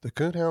The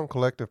Coonhound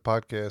Collective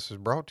podcast is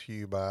brought to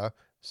you by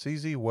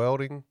CZ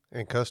Welding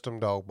and Custom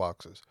Dog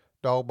Boxes.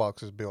 Dog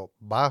boxes built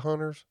by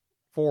hunters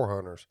for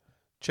hunters.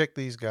 Check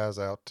these guys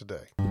out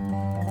today.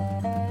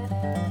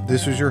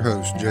 This is your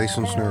host,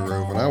 Jason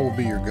Snowgrove, and I will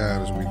be your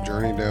guide as we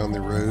journey down the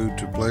road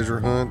to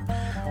pleasure hunt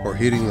or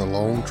hitting the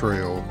long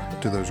trail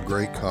to those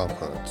great comp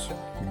hunts.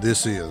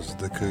 This is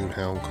the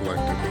Coonhound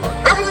Collective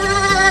podcast.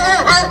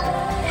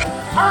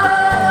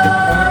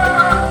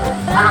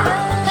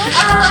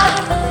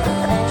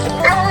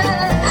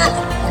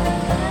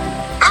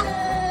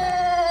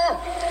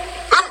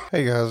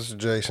 Hey guys, this is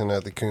Jason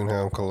at the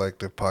Coonhound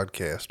Collective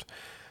podcast.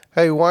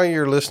 Hey, while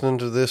you're listening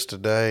to this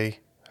today,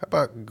 how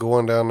about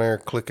going down there,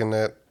 clicking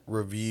that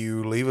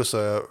review, leave us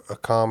a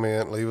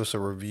comment, leave us a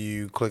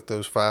review, click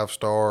those 5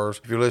 stars.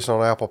 If you're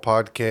listening on Apple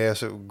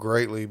Podcasts, it would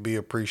greatly be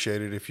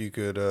appreciated if you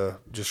could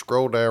just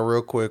scroll down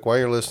real quick while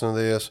you're listening to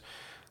this.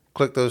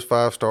 Click those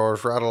 5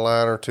 stars, write a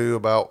line or two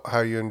about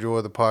how you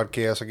enjoy the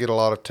podcast. I get a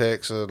lot of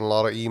texts and a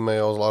lot of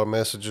emails, a lot of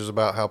messages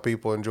about how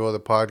people enjoy the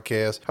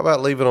podcast. How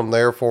about leaving them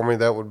there for me?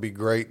 That would be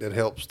great. That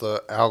helps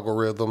the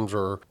algorithms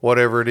or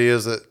whatever it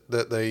is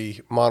that they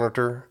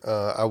monitor.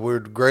 I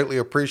would greatly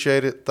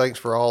appreciate it. Thanks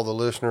for all the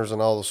listeners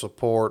and all the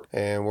support.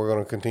 And we're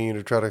going to continue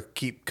to try to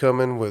keep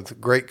coming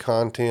with great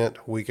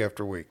content week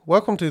after week.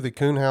 Welcome to the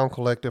Coonhound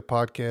Collective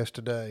podcast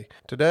today.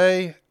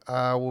 Today,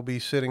 I will be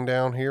sitting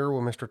down here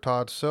with Mr.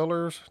 Todd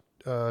Sellars.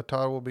 Todd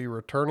will be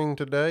returning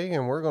today,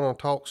 and we're going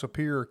to talk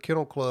Superior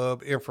Kennel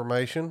Club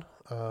information.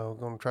 We're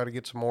going to try to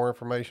get some more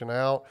information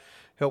out,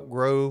 help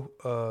grow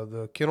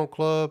the Kennel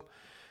Club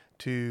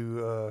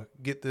to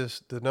get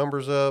the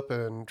numbers up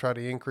and try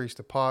to increase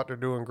the pot. They're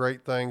doing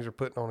great things. They're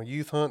putting on a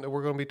youth hunt that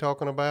we're going to be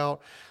talking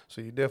about,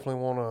 so you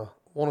definitely want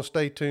to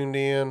stay tuned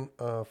in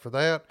for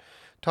that.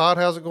 Todd,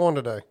 how's it going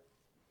today?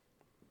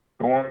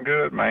 Going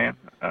good, man.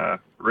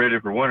 Ready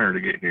for winter to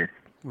get here.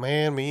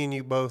 Man, me and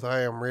you both, I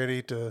am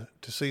ready to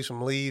see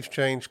some leaves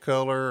change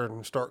color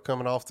and start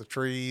coming off the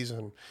trees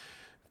and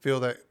feel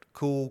that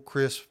cool,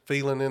 crisp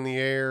feeling in the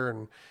air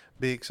and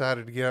be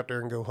excited to get out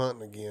there and go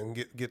hunting again,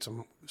 get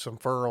some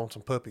fur on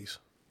some puppies.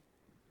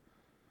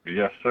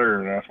 Yes,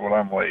 sir. That's what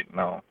I'm waiting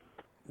on.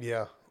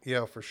 Yeah,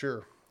 for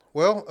sure.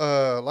 Well,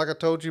 like I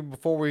told you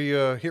before we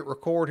hit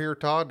record here,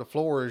 Todd, the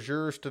floor is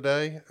yours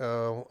today.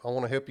 I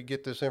want to help you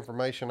get this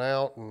information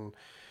out and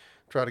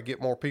try to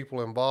get more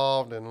people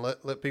involved and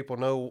let people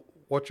know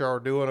what y'all are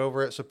doing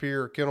over at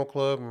Superior Kennel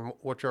Club and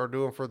what y'all are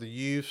doing for the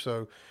youth.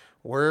 So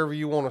wherever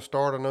you want to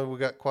start, I know we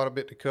got quite a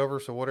bit to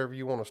cover, so whatever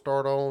you want to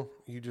start on,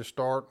 you just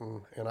start,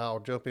 and I'll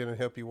jump in and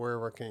help you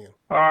wherever I can.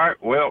 All right.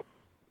 Well,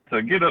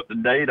 to get up to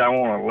date, I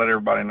want to let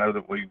everybody know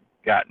that we've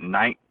got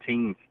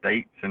 19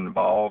 states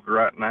involved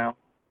right now,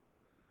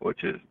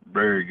 which is a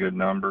very good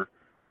number.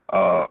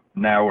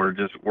 Now we're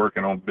just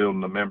working on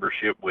building the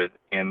membership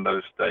within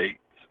those states.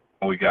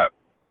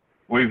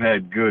 We've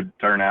had good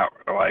turnout.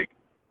 Like,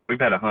 we've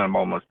had a hunt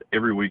almost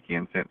every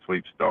weekend since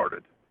we've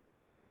started.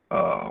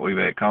 We've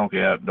had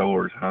Conkey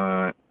Outdoors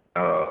hunt.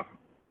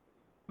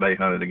 They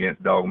hunted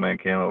against Dogman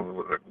Kennels. It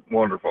was a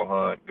wonderful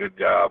hunt. Good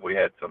job. We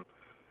had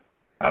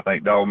I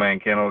think Dogman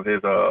Kennels,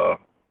 his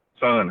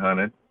son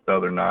hunted the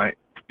other night,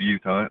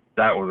 youth hunt.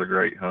 That was a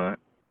great hunt.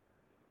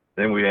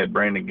 Then we had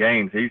Brandon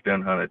Gaines. He's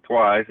done hunted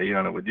twice. He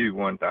hunted with you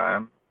one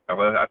time.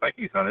 Well, I think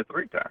he's hunted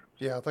 3 times.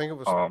 Yeah, I think it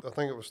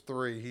was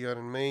 3. He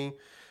hunted me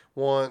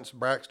once,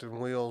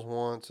 Braxton Wills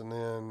once, and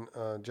then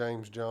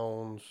James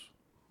Jones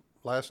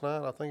last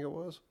night, I think it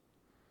was.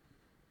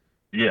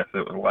 Yes,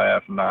 it was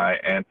last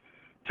night. And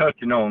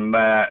touching on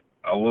that,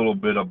 a little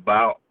bit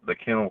about the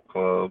Kennel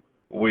Club,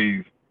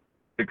 we've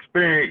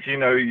experienced,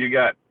 you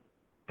got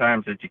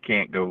times that you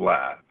can't go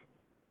live,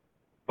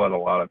 but a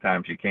lot of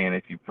times you can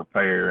if you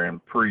prepare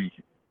and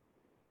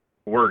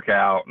pre-work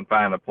out and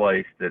find a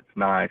place that's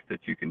nice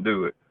that you can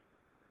do it.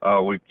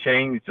 We've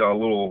changed a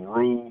little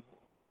rule.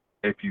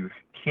 If you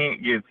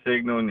can't get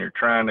signal and you're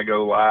trying to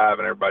go live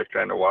and everybody's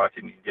trying to watch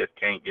it and you just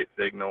can't get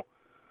signal,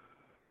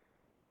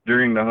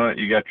 during the hunt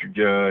you got your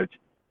judge.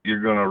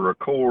 You're going to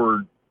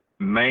record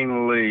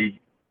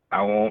mainly,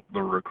 I want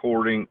the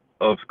recording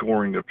of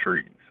scoring of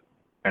trees.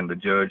 And the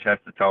judge has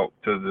to talk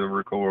to the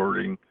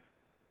recording,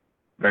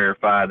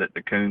 verify that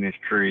the coon is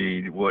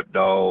treed, what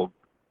dog,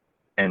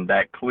 and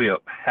that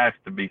clip has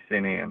to be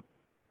sent in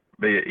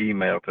via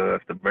email to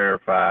us to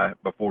verify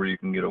before you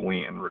can get a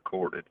win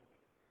recorded.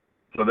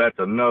 So that's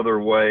another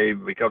way,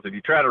 because if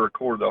you try to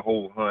record the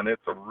whole hunt,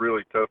 it's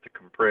really tough to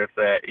compress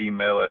that,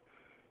 email it,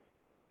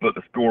 but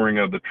the scoring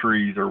of the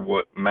trees are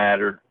what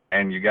matter,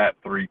 and you got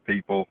 3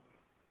 people,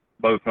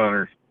 both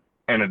hunters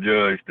and a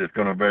judge, that's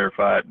going to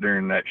verify it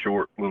during that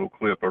short little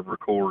clip of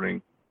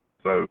recording.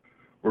 So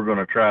we're going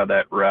to try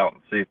that route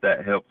and see if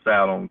that helps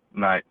out on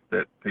nights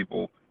that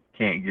people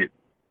can't get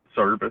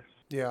service.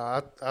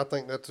 Yeah, I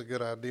think that's a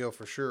good idea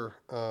for sure.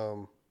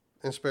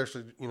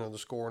 Especially, the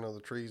scoring of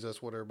the trees.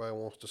 That's what everybody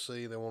wants to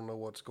see. They want to know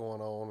what's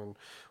going on and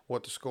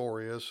what the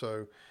score is.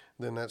 So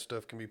then that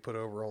stuff can be put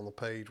over on the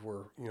page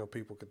where,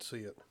 people could see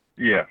it.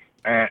 Yeah.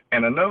 And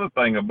another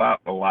thing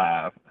about the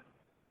live,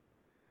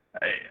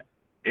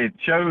 it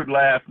showed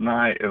last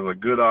night it was a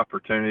good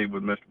opportunity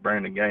with Mr.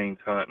 Brandon Gaines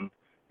hunting.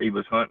 He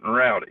was hunting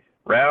Rowdy.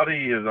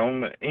 Rowdy is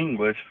on the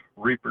English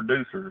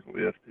reproducers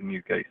list in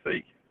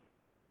UKC.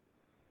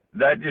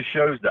 That just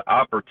shows the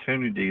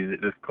opportunity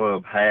that this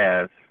club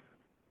has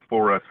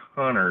for us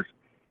hunters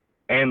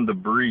and the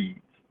breeds.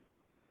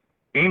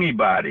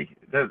 Anybody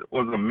that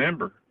was a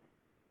member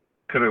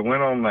could have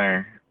went on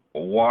there,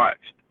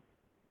 watched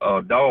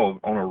a dog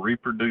on a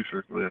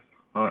reproducers list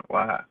hunt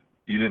live.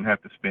 You didn't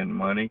have to spend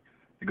money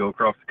to go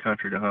across the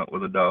country to hunt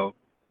with a dog.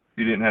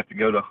 You didn't have to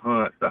go to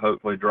hunts to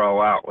hopefully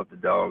draw out with the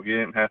dog. You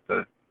didn't have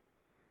to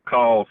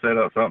call, set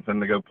up something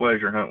to go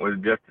pleasure hunt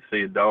with just to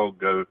see a dog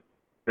go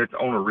that's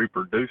on a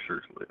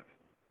reproducers list.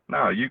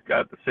 No, you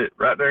got to sit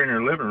right there in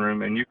your living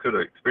room and you could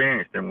have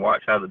experienced and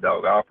watched how the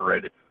dog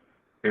operated.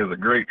 It was a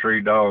great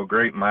tree dog,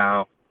 great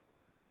mouth.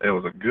 It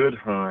was a good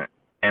hunt.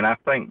 And I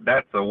think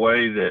that's a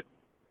way that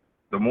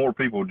the more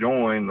people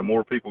join, the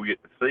more people get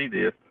to see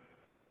this.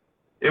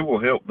 It will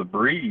help the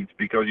breeds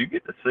because you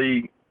get to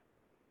see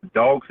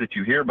dogs that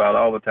you hear about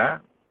all the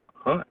time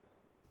hunt,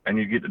 and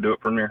you get to do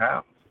it from your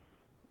house.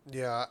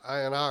 Yeah,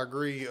 I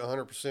agree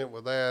 100%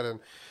 with that.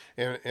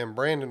 And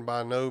Brandon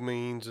by no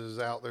means is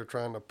out there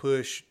trying to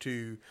push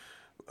to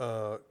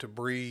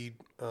breed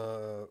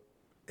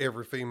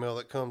every female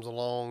that comes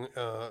along.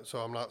 So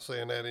I'm not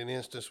saying that in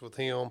instance with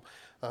him.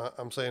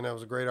 I'm saying that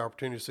was a great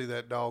opportunity to see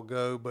that dog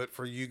go. But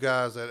for you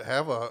guys that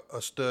have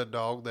a stud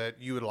dog that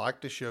you would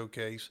like to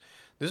showcase,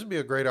 this would be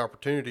a great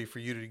opportunity for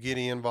you to get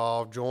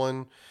involved,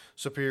 join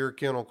Superior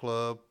Kennel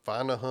Club,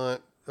 find a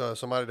hunt,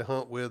 somebody to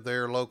hunt with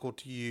there local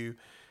to you.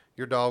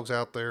 Your dog's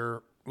out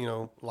there,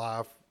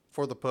 live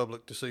for the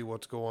public to see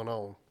what's going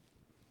on.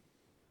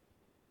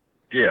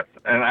 Yes,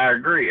 and I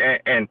agree.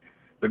 And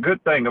the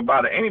good thing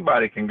about it,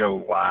 anybody can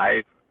go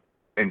live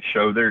and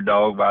show their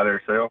dog by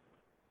themselves.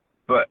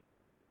 But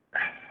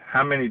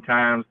how many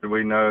times do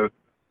we know,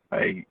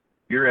 hey,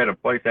 you're at a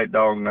place that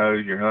dog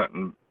knows you're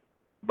hunting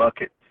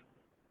buckets,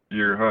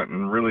 you're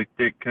hunting really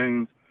thick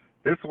coons.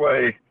 This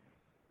way,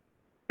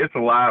 it's a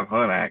live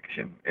hunt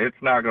action. It's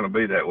not going to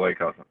be that way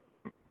because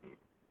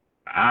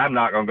I'm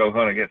not going to go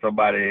hunt against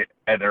somebody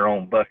at their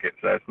own buckets.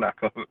 That's not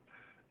going to,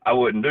 I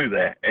wouldn't do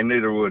that, and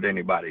neither would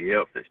anybody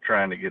else that's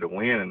trying to get a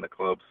win in the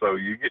club. So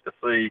you get to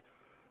see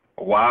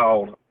a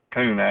wild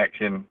coon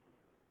action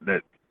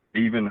that's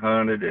even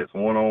hunted. It's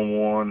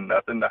one-on-one,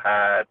 nothing to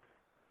hide.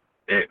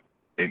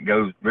 It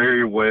goes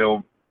very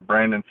well.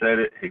 Brandon said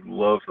it. He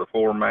loves the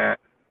format.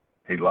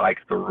 He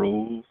likes the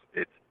rules.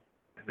 It's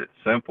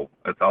simple.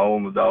 It's all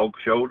on the dog's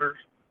shoulders.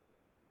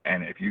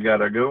 And if you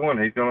got a good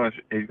one, he's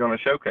gonna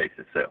showcase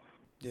himself.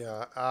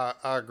 Yeah,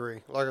 I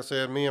agree. Like I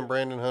said, me and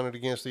Brandon hunted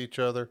against each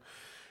other,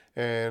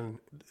 and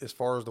as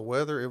far as the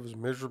weather, it was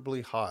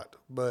miserably hot.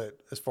 But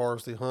as far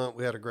as the hunt,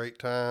 we had a great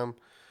time.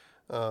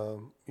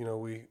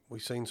 We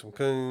seen some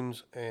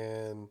coons,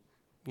 and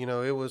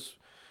it was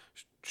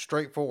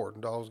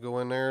straightforward. Dogs go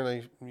in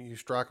there, you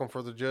strike them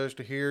for the judge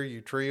to hear. You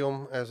tree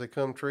them as they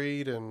come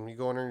treed, and you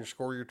go in there and you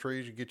score your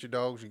trees. You get your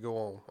dogs, you go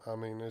on. I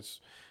mean,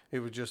 it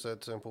was just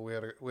that simple. We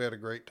had a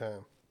great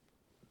time.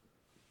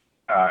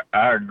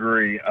 I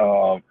agree.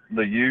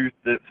 The youth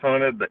that's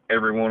hunted,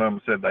 every one of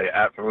them said they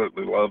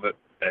absolutely love it.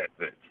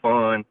 It's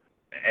fun,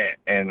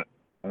 and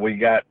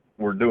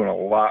we're doing a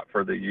lot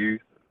for the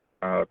youth.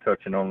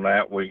 Touching on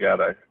that, we got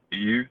a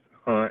youth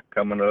hunt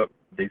coming up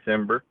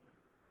December.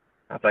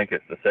 I think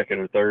it's the 2nd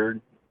or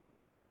 3rd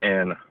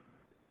in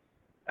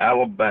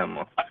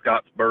Alabama,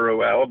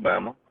 Scottsboro,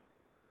 Alabama.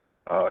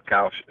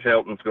 Kyle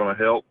Shelton's going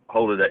to help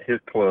hold it at his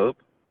club.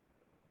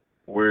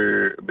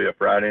 It'll be a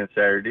Friday and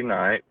Saturday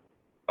night.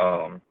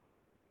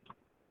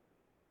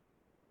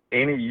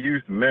 Any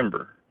youth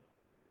member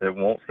that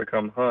wants to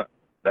come hunt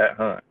that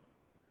hunt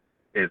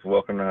is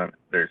welcome to hunt.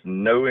 There's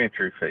no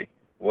entry fee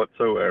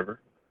whatsoever,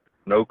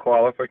 no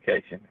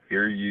qualification. If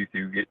you're a youth,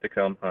 you get to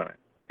come hunt.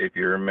 If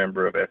you're a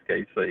member of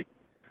SKC,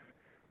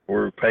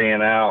 we're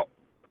paying out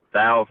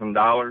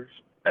 $1,000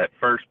 at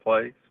first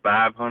place,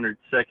 $500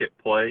 second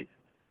place,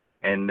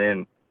 and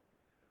then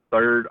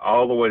third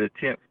all the way to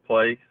 10th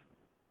place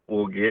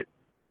will get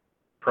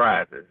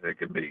prizes. It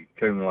could be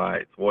coon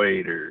lights,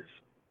 waders,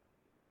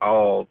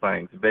 all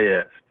things,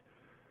 vest.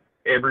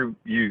 Every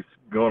youth's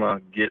gonna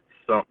get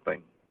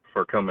something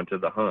for coming to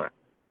the hunt,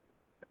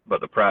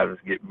 but the prizes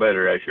get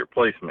better as your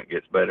placement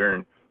gets better.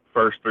 And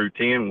 1st through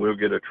 10 will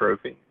get a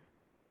trophy.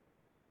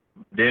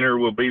 Dinner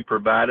will be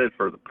provided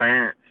for the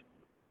parents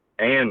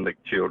and the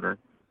children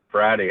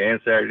Friday and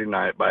Saturday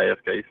night by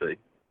SKC.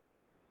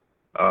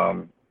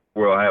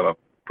 We'll have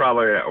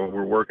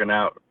we're working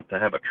out to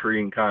have a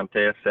treeing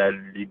contest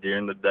Saturday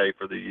during the day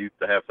for the youth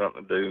to have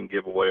something to do and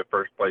give away a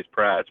first place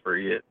prize for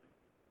it.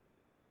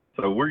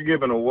 So we're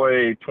giving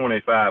away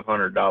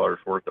 $2,500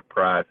 worth of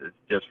prizes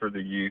just for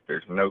the youth.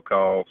 There's no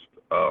cost.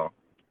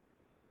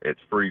 It's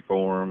free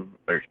for them.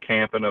 There's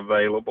camping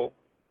available.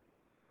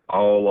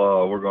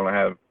 We're going to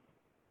have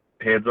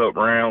heads up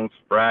rounds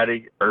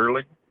Friday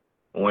early.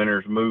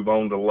 Winners move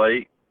on to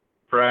late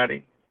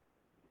Friday.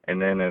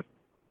 And then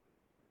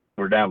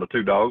we're down to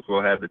 2 dogs.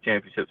 We'll have the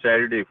championship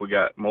Saturday. If we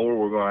got more,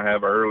 we're going to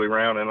have an early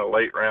round and a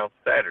late round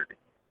Saturday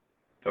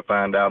to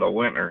find out a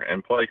winner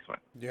and placement.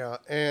 Yeah,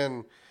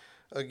 and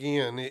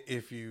again,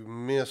 if you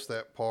miss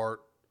that part,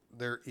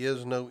 there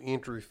is no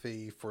entry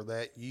fee for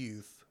that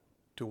youth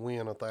to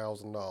win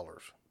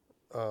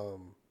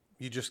 $1,000.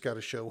 You just got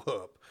to show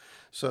up.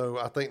 So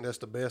I think that's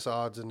the best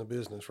odds in the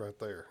business right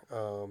there.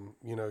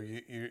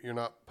 You're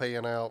not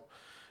paying out,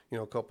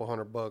 a couple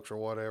 $100 or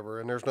whatever,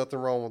 and there's nothing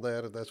wrong with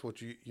that if that's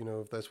what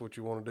if that's what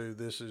you want to do.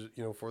 This is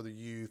for the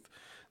youth.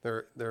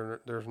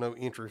 There's no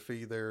entry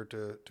fee there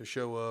to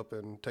show up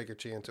and take a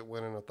chance at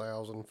winning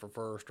 1,000 for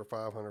first or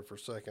 500 for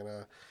second.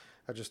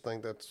 I just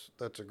think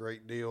that's a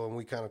great deal, and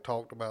we kind of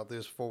talked about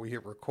this before we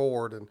hit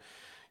record. And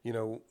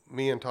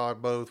me and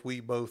Todd we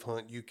both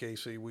hunt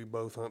UKC, we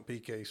both hunt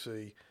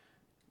PKC.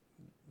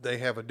 They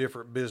have a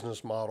different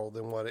business model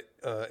than what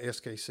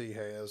SKC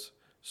has.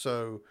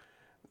 So,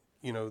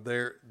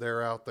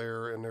 they're out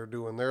there and they're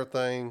doing their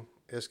thing.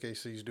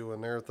 SKC's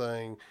doing their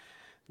thing.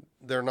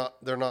 They're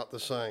not the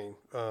same.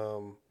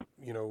 The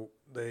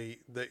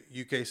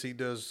UKC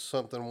does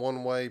something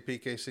one way,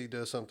 PKC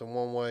does something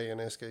one way, and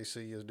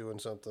SKC is doing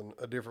something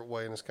a different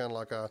way. And it's kind of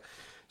like I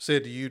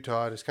said to you,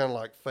 Todd. It's kind of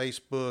like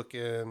Facebook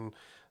and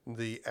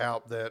the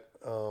app that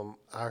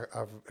I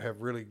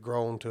have really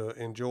grown to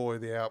enjoy,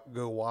 the app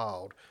Go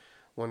Wild.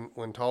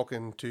 When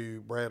talking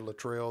to Brad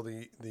Luttrell,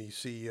 the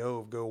CEO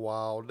of Go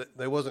Wild,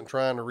 they wasn't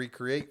trying to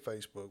recreate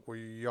Facebook.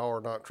 Y'all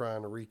are not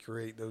trying to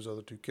recreate those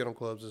other two kennel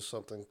clubs. It's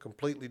something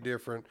completely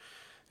different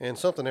and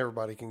something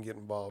everybody can get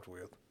involved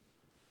with.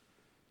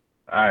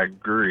 I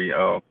agree.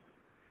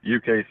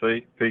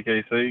 UKC,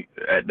 PKC,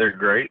 they're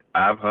great.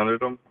 I've hunted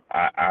them.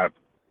 I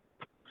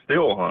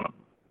still hunt them.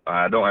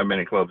 I don't have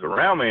many clubs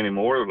around me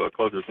anymore. The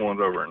closest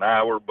one's over an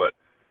hour, but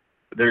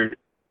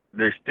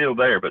they're still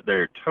there, but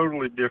they're a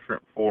totally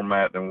different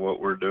format than what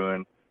we're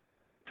doing,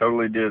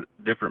 totally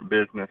different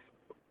business.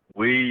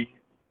 We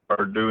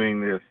are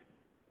doing this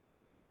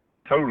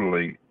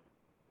totally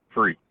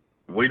free.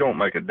 We don't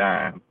make a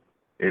dime.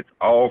 It's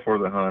all for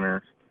the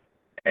hunters,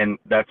 and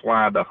that's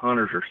why the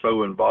hunters are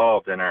so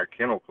involved in our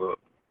kennel club.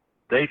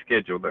 They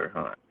schedule their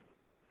hunt.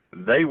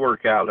 They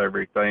work out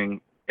everything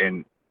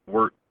and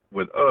work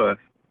with us.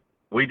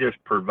 We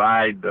just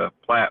provide the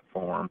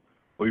platform.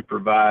 We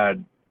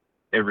provide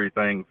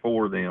everything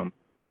for them,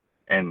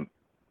 and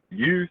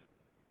youth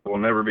will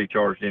never be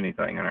charged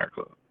anything in our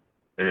club.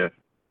 If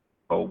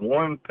a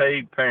one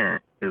paid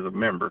parent is a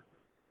member,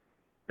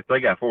 if they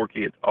got 4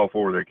 kids, all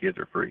 4 of their kids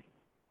are free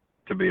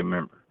to be a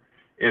member.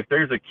 If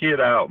there's a kid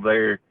out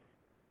there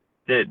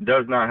that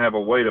does not have a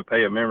way to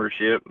pay a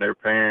membership, their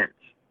parents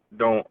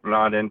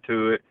not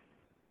into it,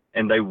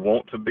 and they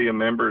want to be a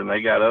member, and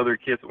they got other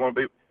kids that want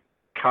to be,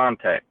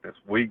 contact us.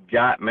 We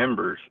got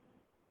members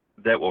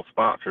that will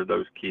sponsor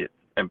those kids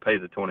and pay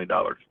the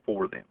 $20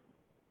 for them.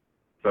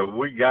 So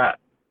we got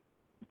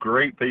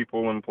great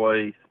people in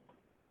place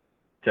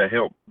to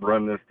help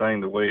run this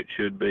thing the way it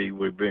should be.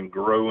 We've been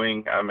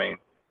growing. I mean,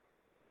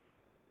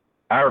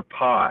 our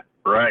pot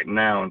right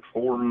now in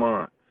 4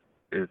 months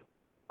is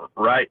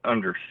right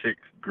under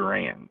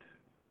 $6,000,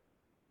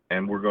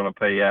 and we're going to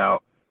pay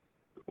out.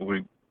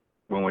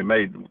 When we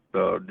made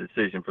the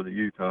decision for the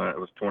youth hunt, it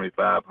was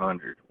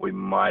 $2,500. We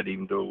might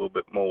even do a little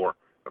bit more,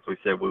 because we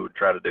said we would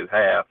try to do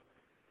half,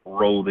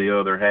 roll the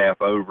other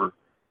half over,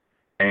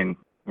 and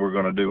we're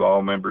going to do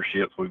all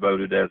memberships. We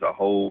voted as a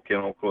whole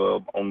kennel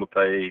club on the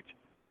page.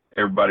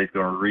 Everybody's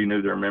going to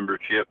renew their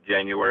membership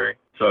January.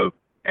 So,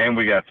 and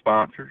we got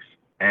sponsors,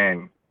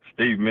 and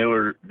Steve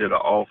Miller did an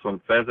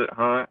awesome pheasant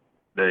hunt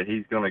that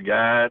he's going to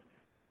guide,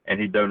 and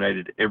he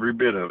donated every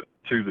bit of it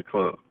to the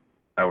club.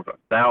 That was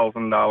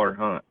 $1,000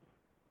 hunt,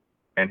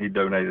 and he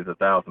donated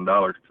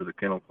 $1,000 to the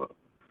kennel club.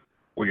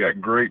 We got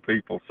great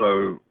people.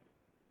 So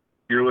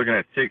you're looking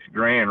at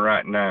 $6,000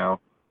 right now.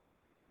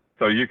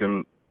 So you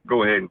can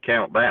go ahead and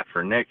count that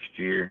for next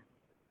year.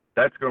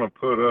 That's going to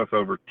put us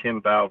over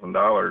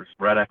 $10,000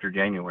 right after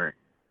January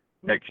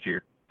next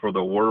year for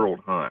the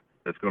world hunt.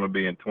 That's going to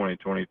be in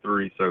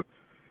 2023. So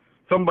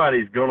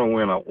somebody's going to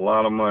win a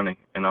lot of money,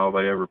 and all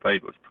they ever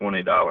paid was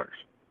 $20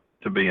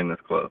 to be in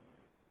this club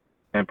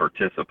and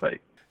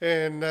participate.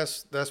 And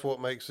that's what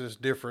makes this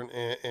different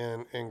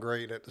and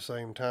great at the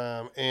same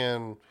time.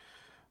 And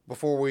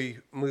before we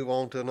move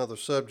on to another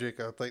subject,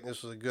 I think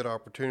this is a good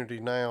opportunity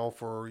now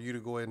for you to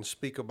go ahead and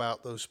speak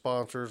about those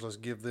sponsors. Let's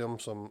give them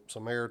some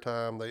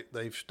airtime.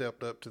 They've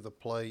stepped up to the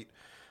plate.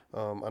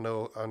 I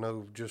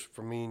know just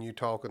from me and you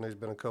talking, there's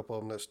been a couple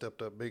of them that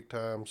stepped up big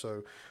time.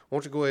 So why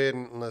don't you go ahead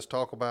and let's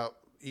talk about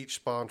each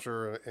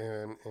sponsor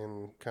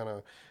and kind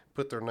of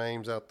put their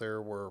names out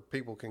there where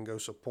people can go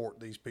support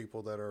these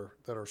people that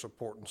are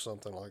supporting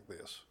something like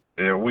this.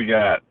 Yeah, we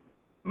got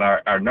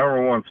our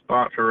number one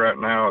sponsor right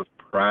now is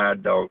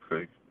Pride Dog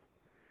Food.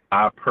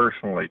 I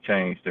personally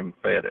changed and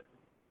fed it.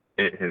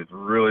 It has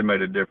really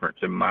made a difference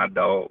in my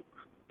dogs,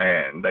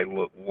 and they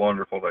look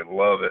wonderful. They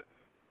love it.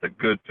 It's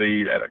a good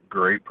feed at a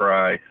great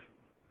price.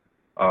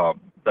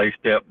 They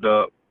stepped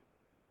up.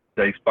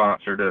 They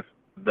sponsored us.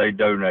 They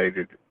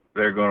donated.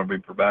 They're going to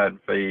be providing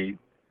feed.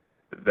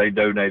 they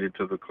donated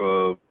to the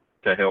club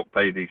to help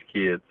pay these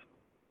kids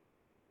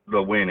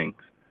the winnings.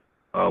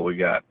 We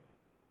got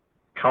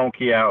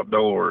Conkey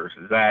Outdoors,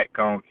 Zach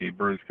Conkey,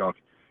 Bruce Conkey.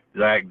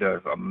 Zach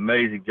does an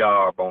amazing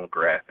job on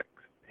graphics.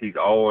 He's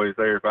always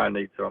there if I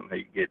need something.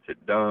 He gets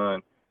it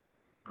done.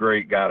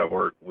 Great guy to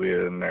work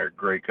with, and they're a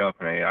great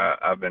company.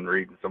 I've been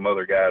reading some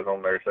other guys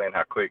on there saying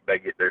how quick they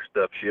get their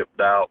stuff shipped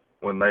out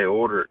when they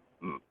order it,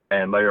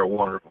 and they are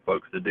wonderful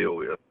folks to deal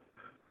with.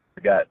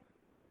 We got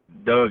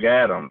Doug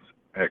Adams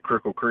at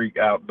Crickle Creek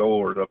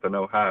Outdoors up in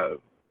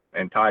Ohio,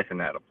 and Tyson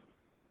Adams.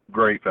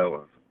 Great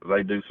fellas.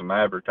 They do some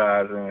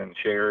advertising and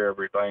share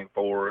everything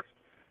for us.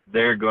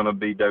 They're going to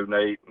be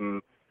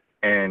donating,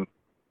 and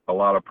a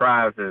lot of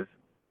prizes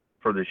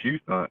for this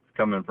youth hunt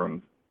coming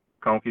from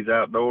Conkey's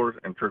Outdoors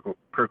and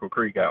Crickle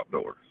Creek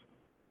Outdoors.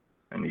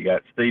 And you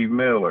got Steve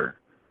Miller.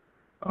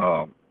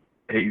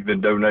 He's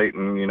been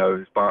donating,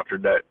 he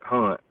sponsored that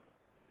hunt.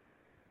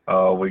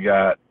 We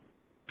got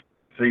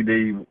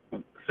CZ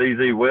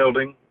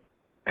Welding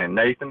and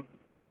Nathan.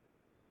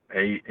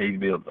 He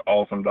builds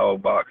awesome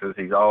dog boxes.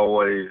 He's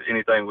always,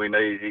 anything we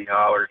need, he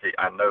hollers.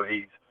 I know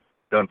he's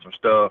done some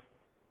stuff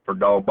for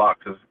dog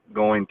boxes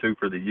going to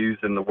for the youth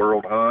in the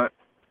World Hunt.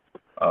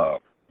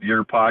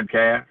 Your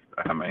podcast,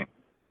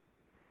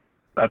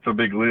 that's a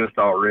big list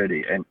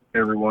already, and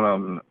every one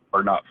of them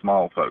are not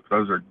small folks.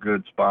 Those are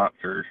good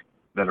sponsors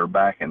that are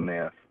backing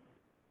this,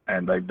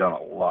 and they've done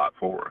a lot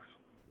for us.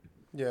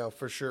 Yeah,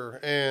 for sure.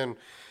 And,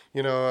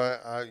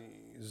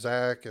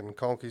 Zach and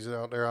Conkey's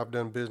out there, I've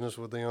done business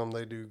with them.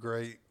 They do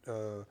great.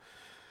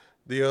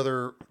 The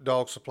other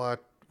dog supply,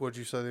 what'd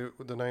you say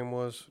the name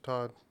was,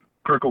 Todd?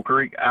 Crickle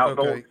Creek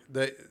Outdoors.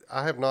 Okay,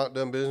 I have not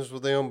done business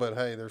with them, but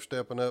hey, they're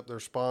stepping up. They're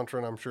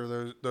sponsoring. I'm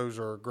sure those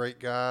are great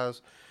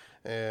guys,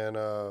 and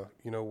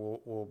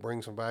we'll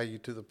bring some value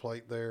to the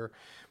plate there.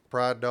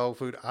 Pride Dog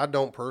Food. I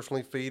don't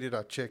personally feed it.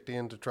 I checked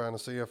into trying to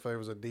see if there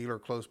was a dealer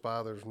close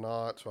by. There's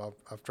not, so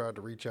I've tried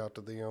to reach out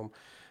to them.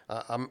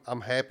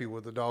 I'm happy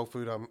with the dog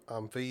food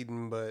I'm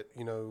feeding, but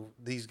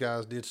these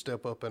guys did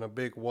step up in a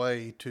big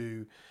way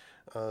to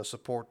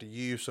support the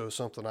youth. So it's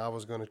something I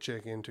was going to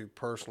check into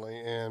personally.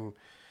 And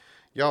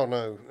y'all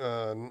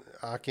know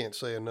I can't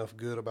say enough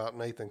good about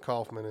Nathan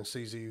Kaufman and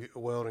CZ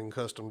Welding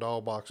Custom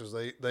Dog Boxes.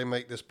 They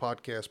make this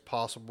podcast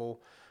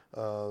possible.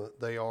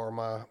 They are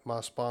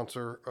my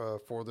sponsor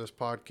for this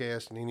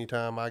podcast, and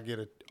anytime I get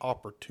an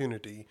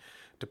opportunity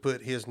to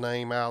put his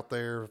name out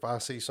there, if I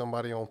see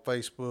somebody on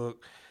Facebook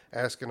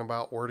asking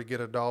about where to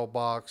get a dog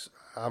box,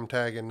 I'm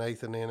tagging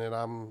Nathan in it.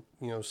 I'm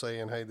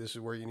saying, hey, this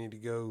is where you need to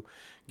go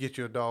get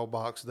you a dog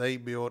box. They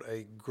build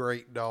a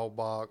great dog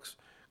box,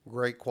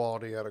 great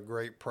quality at a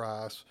great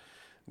price.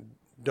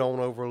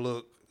 Don't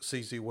overlook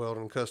CC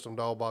Weldon Custom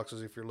Dog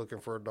Boxes if you're looking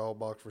for a dog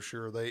box for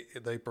sure.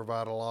 They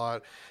provide a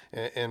lot,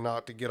 and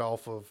not to get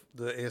off of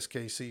the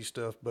SKC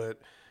stuff, but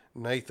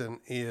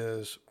Nathan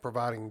is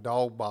providing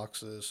dog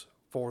boxes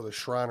for the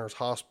Shriners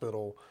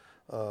Hospital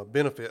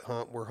benefit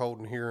hunt we're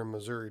holding here in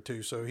Missouri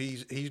too. So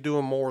he's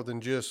doing more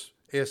than just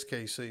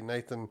SKC.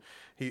 Nathan,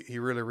 he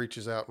really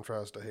reaches out and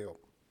tries to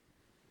help.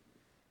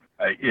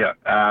 Yeah,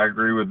 I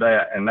agree with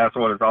that, and that's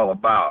what it's all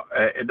about.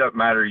 It doesn't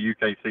matter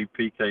UKC,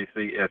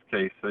 PKC,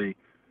 SKC.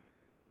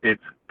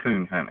 It's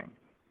coon hunting.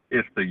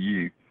 It's the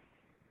youth.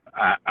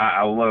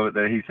 I love it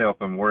that he's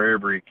helping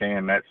wherever he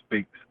can. That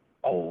speaks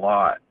a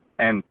lot.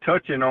 And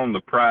touching on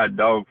the Pride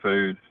dog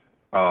food,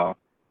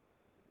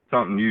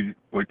 something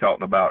we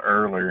talked about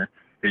earlier,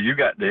 is you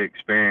got to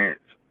experience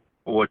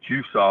what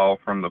you saw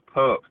from the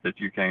pups that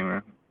you came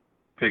and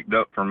picked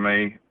up from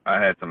me. I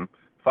had some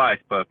Feist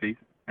puppies,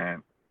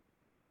 and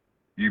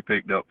you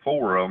picked up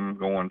 4 of them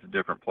going to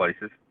different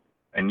places,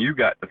 and you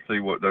got to see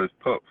what those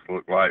pups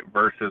look like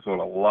versus what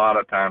a lot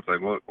of times they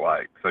look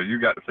like. So you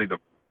got to see the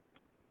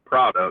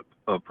product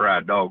of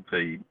Pride Dog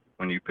Feed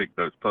when you pick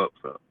those pups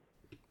up.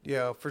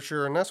 Yeah, for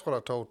sure, and that's what I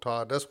told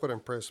Todd. That's what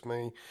impressed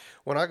me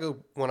when I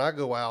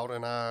go out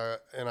and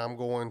I'm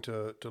going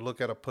to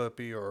look at a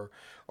puppy or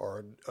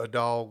a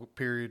dog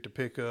period to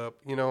pick up.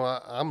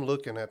 I'm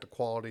looking at the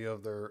quality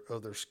of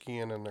their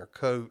skin and their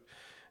coat.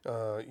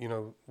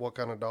 What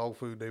kind of dog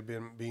food they've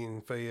been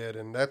being fed,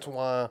 and that's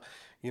why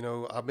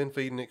I've been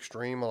feeding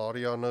Extreme. A lot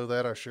of y'all know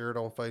that. I share it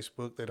on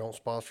Facebook. They don't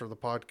sponsor the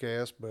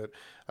podcast, but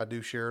I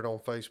do share it on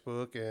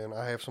Facebook, and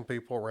I have some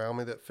people around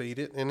me that feed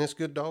it, and it's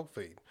good dog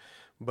feed.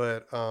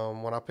 But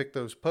when I picked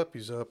those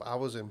puppies up, I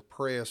was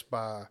impressed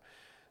by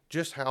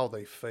just how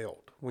they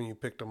felt when you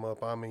picked them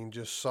up. I mean,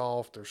 just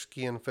soft. Their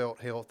skin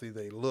felt healthy.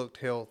 They looked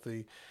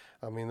healthy.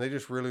 I mean, they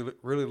just really,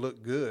 really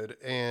looked good.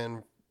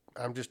 And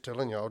I'm just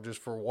telling y'all,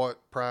 just for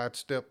what Pride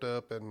stepped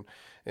up and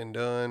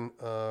done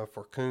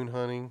for coon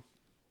hunting.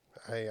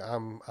 Hey,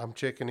 I'm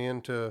checking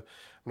in to.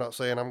 I'm not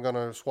saying I'm going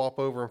to swap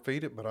over and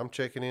feed it, but I'm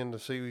checking in to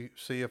see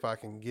if I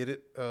can get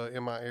it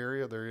in my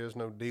area. There is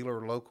no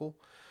dealer local.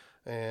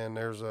 And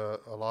there's a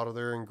lot of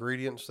their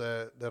ingredients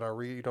that I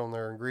read on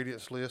their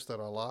ingredients list that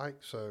I like.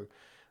 So,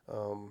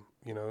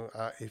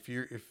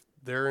 if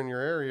they're in your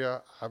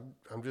area,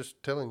 I'm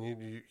just telling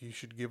you, you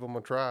should give them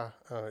a try.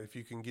 If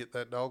you can get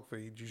that dog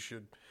feed, you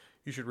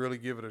you should really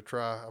give it a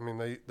try. I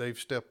mean, they've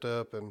stepped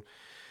up, and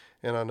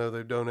I know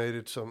they've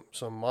donated some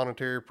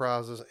monetary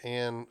prizes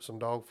and some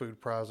dog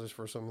food prizes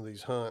for some of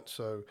these hunts.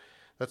 So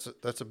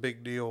that's a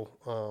big deal,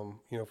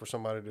 for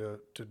somebody to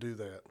do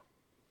that.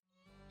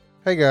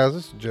 Hey guys,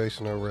 this is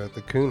Jason over at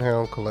the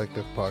Coonhound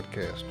Collective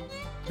podcast.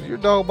 Is your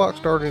dog box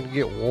starting to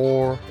get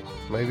wore?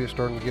 Maybe it's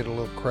starting to get a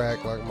little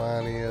cracked like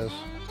mine is.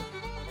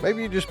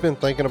 Maybe you've just been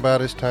thinking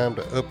about it's time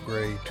to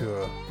upgrade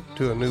to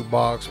a new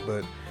box,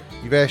 but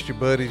you've asked your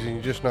buddies and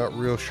you're just not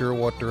real sure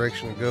what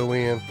direction to go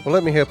in. Well,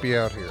 let me help you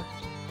out here.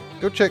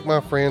 Go check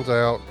my friends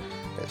out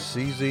at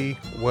CZ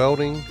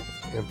Welding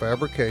and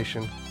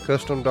Fabrication,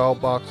 custom dog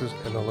boxes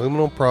and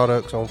aluminum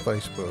products on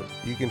Facebook.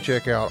 You can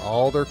check out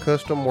all their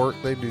custom work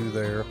they do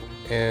there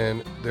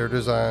and their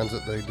designs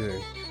that they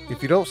do.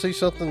 If you don't see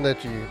something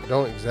that you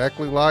don't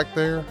exactly like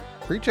there,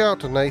 reach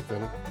out to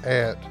Nathan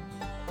at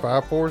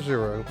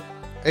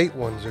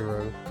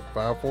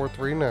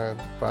 540-810-5439,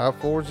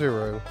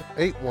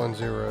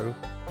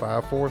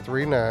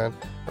 540-810-5439,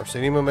 or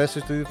send him a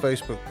message through the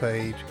Facebook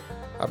page.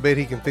 I bet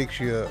he can fix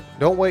you up.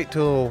 Don't wait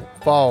till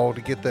fall to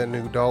get that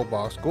new dog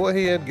box. Go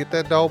ahead, get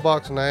that dog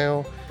box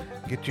now.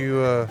 Get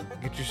you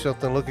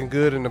something looking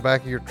good in the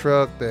back of your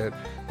truck that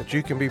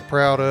you can be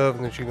proud of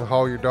and that you can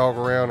haul your dog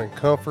around in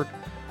comfort.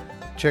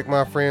 Check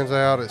my friends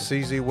out at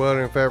CZ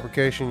Welding and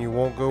Fabrication. You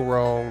won't go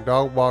wrong.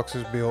 Dog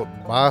boxes built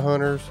by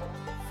hunters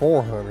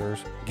for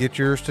hunters. Get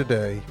yours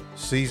today.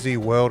 CZ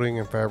Welding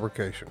and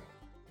Fabrication.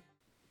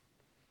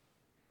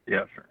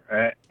 Yes, sir.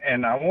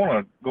 And I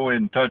want to go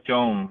ahead and touch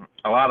on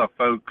a lot of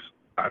folks.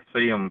 I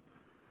see them,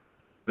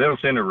 they'll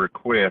send a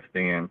request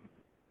in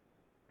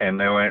and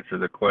they'll answer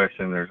the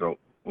question. There's a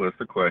list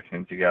of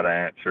questions you got to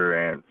answer.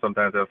 And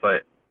sometimes they'll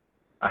say,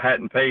 I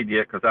hadn't paid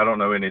yet because I don't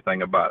know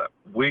anything about it.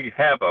 We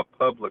have a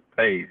public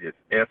page. It's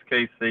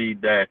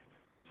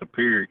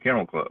SKC-Superior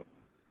Kennel Club.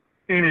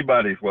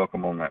 Anybody's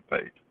welcome on that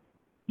page.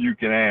 You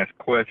can ask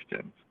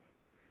questions.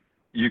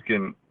 You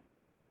can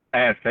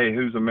ask, hey,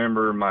 who's a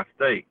member of my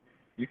state?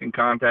 You can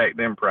contact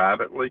them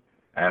privately,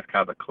 ask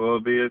how the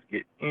club is,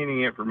 get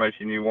any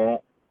information you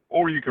want,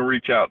 or you can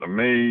reach out to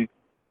me,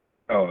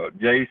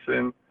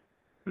 Jason,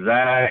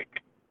 Zach,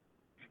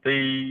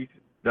 Steve,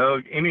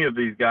 Doug, any of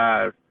these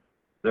guys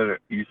that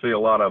you see a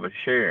lot of us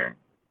sharing,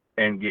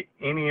 and get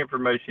any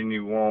information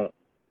you want.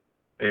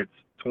 It's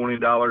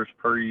 $20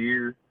 per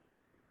year.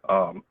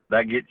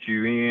 That gets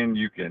you in.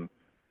 You can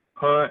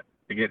hunt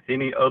against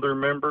any other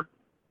member,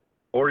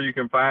 or you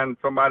can find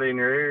somebody in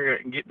your area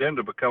and get them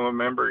to become a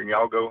member, and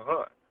y'all go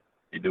hunt.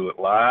 You do it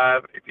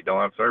live. If you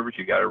don't have service,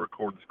 you got to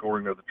record the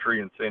scoring of the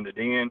tree and send it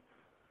in.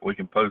 We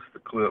can post the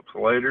clips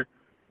later.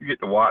 You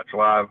get to watch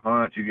live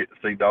hunts. You get to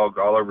see dogs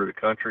all over the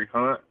country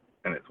hunt,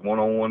 and it's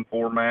one-on-one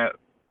format.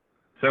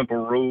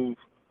 Simple rules.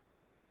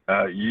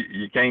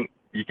 You can't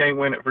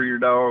win it for your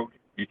dog.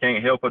 You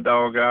can't help a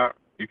dog out.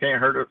 You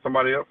can't hurt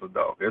somebody else's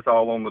dog. It's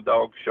all on the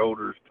dog's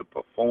shoulders to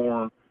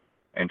perform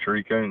and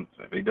tree coons.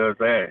 If he does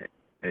that,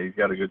 he's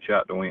got a good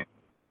shot to win.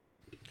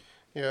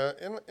 Yeah,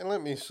 and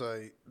let me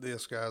say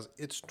this, guys.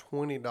 It's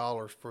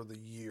 $20 for the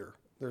year.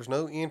 There's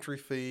no entry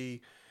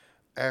fee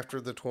after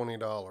the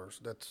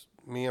 $20. That's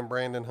me and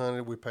Brandon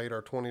hunted. We paid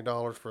our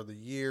 $20 for the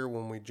year.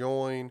 When we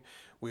joined,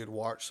 we had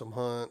watched some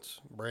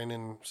hunts.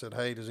 Brandon said,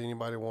 hey, does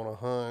anybody want to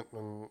hunt?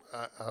 And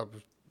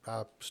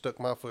I stuck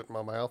my foot in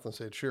my mouth and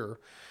said, sure.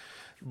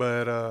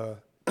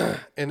 But,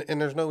 and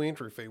there's no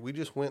entry fee. We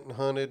just went and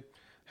hunted,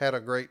 had a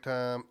great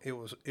time. It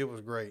was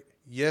great.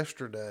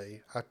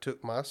 Yesterday, I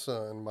took my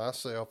son,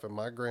 myself, and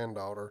my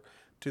granddaughter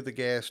to the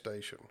gas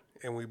station,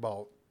 and we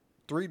bought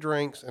 3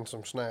 drinks and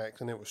some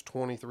snacks, and it was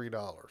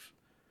 $23.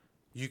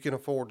 You can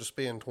afford to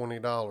spend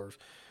 $20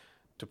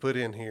 to put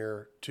in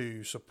here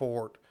to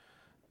support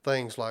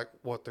things like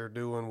what they're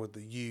doing with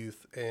the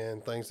youth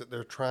and things that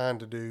they're trying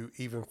to do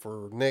even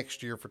for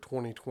next year, for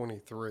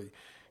 2023.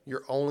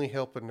 You're only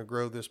helping to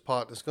grow this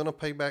pot that's going to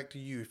pay back to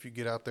you if you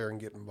get out there and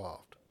get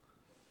involved.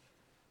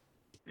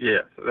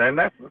 Yes, and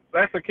that's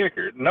the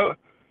kicker. No,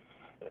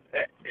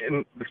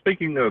 and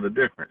speaking of the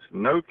difference,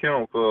 no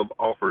kennel club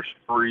offers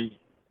free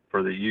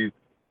for the youth,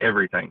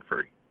 everything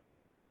free.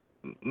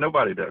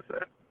 Nobody does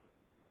that.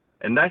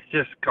 And that's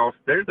just because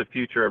they're the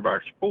future of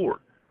our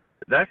sport.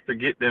 That's to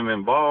get them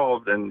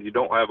involved, and you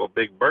don't have a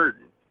big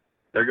burden.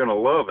 They're going to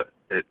love it.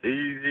 It's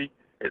easy.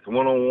 It's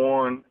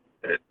one-on-one.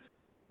 It's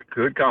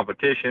good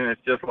competition.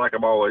 It's just like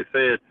I've always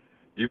said,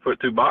 you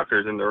put 2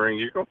 boxers in the ring,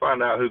 you're going to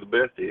find out who the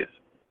best is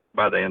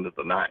by the end of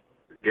the night.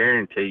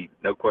 Guaranteed,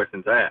 no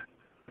questions asked.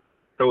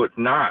 So it's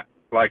not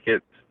like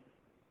it's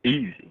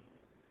easy.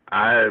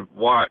 I've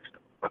watched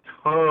a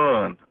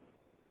ton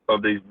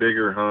of these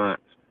bigger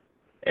hunts,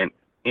 and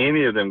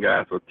any of them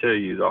guys will tell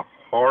you the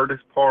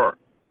hardest part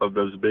of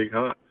those big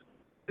hunts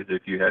is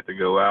if you have to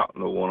go out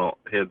in the one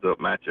heads-up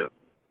matchup,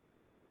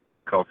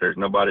 because there's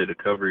nobody to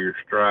cover your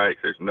strikes.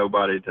 There's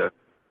nobody to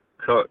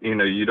cut.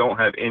 You don't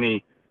have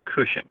any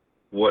cushion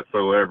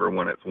whatsoever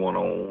when it's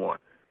one-on-one.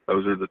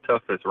 Those are the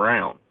toughest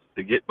rounds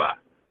to get by.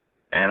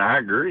 And I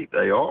agree,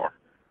 they are.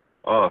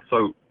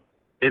 So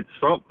it's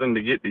something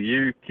to get the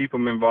youth, keep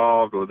them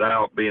involved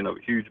without being a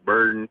huge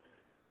burden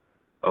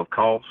of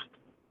cost,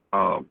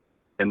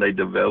 and they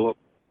develop.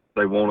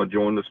 They want to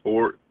join the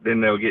sport.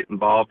 Then they'll get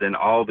involved in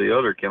all the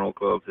other kennel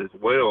clubs as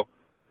well.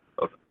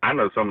 I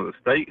know some of the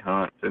state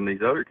hunts in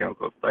these other kennel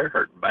clubs, they're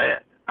hurting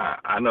bad.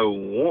 I know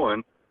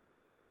one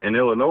in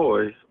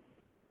Illinois,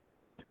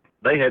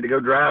 they had to go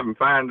drive and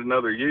find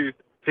another youth,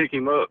 pick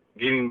him up,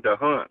 get him to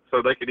hunt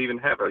so they could even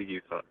have a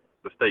youth hunt,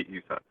 the state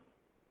youth hunt.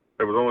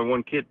 There was only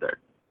one kid there.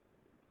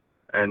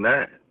 And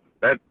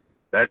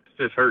that's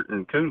just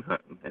hurting coon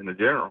hunting in the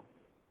general.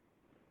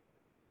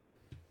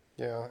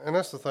 Yeah, and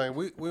that's the thing.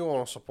 We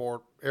want to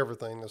support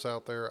everything that's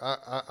out there.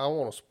 I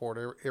want to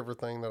support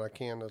everything that I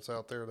can that's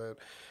out there that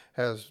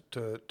has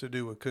to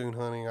do with coon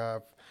hunting.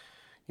 I've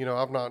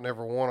not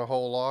never won a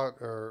whole lot,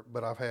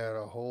 but I've had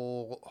a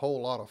whole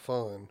lot of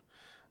fun,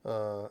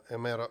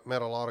 and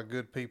met a lot of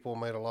good people,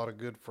 made a lot of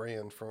good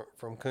friends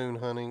from coon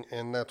hunting,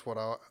 and that's what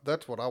I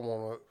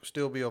want to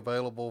still be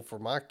available for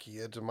my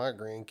kids and my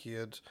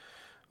grandkids,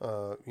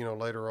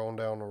 later on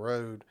down the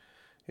road.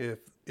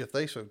 If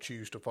they so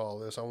choose to follow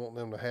this, I want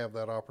them to have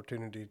that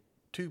opportunity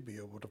to be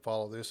able to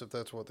follow this if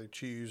that's what they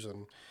choose.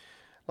 And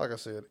like I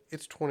said,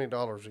 it's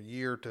 $20 a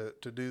year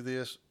to do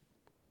this.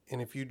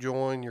 And if you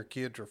join, your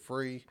kids are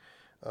free.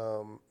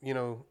 And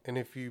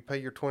if you pay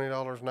your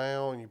 $20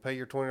 now and you pay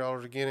your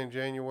 $20 again in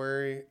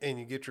January and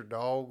you get your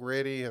dog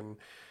ready and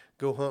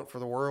go hunt for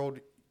the world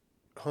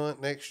hunt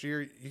next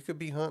year, you could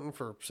be hunting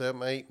for $7,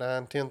 $8,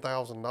 $9,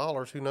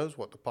 $10,000. Who knows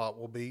what the pot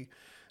will be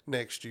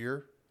next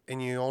year?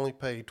 And you only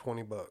pay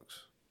 $20.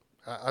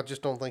 I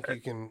just don't think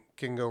you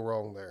can go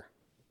wrong there.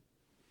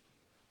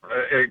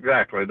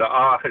 Exactly. The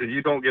odds,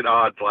 you don't get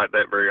odds like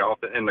that very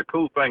often. And the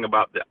cool thing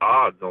about the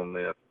odds on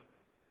this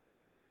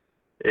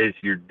is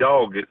your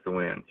dog gets the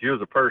wins. You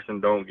as a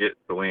person don't get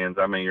the wins.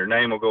 I mean, your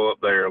name will go up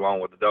there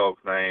along with the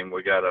dog's name.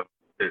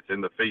 It's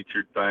in the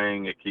featured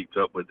thing. It keeps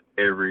up with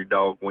every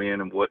dog win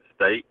in what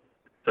state.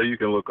 So you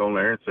can look on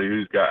there and see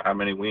who's got how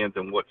many wins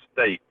in what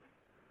state.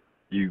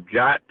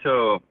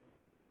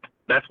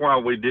 That's why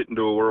we didn't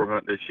do a world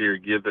hunt this year.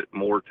 Give it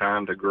more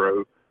time to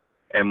grow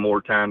and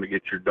more time to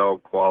get your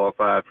dog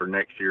qualified for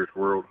next year's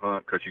world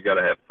hunt, because you got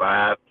to have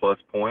 5+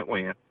 point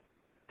wins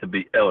to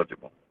be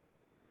eligible.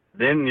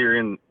 Then you're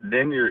in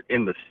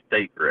the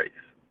state race.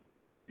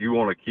 You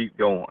want to keep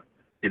going,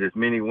 get as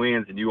many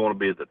wins, and you want to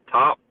be the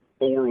top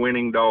 4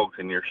 winning dogs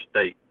in your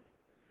state.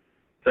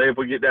 Say if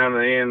we get down to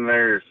the end,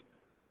 there's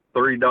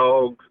 3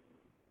 dogs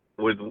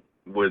with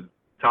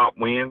top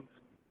wins,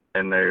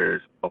 and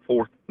there's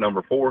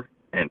number 4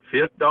 and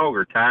 5th dog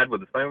are tied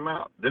with the same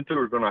amount. Them 2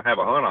 are going to have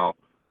a hunt off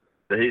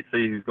to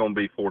see who's going to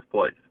be 4th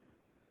place.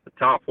 The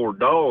top 4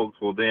 dogs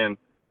will then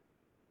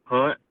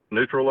hunt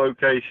neutral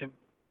location.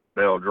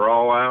 They'll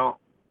draw out,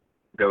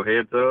 go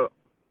heads up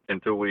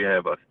until we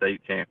have a state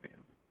champion.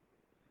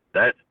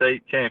 That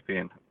state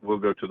champion will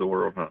go to the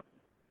world hunt.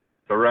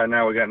 So right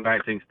now we got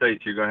 19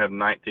 states. You're going to have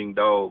 19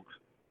 dogs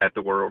at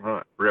the world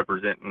hunt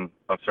representing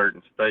a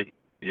certain state.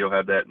 You'll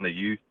have that in the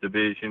youth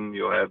division.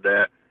 You'll have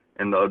that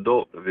in the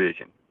adult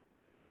division.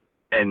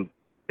 And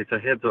it's a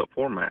heads-up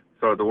format.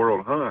 So at the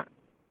world hunt,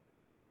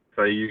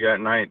 say you got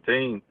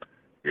 19,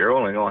 you're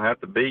only going to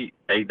have to beat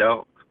 8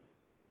 dogs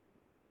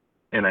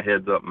in a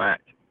heads-up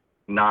match.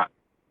 Not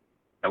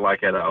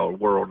like at a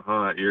world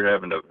hunt,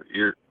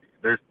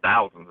 there's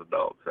thousands of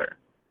dogs there.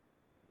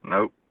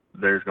 Nope,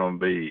 there's going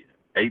to be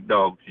 8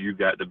 dogs you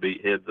got to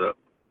beat heads up.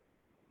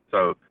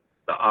 So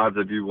the odds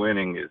of you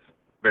winning is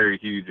very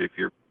huge if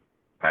you're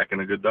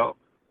packing a good dog.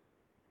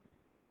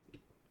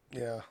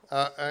 Yeah,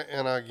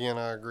 and again,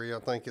 I agree. I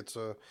think it's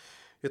a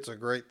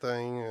great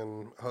thing,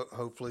 and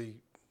hopefully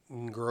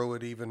grow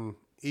it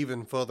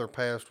even further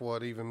past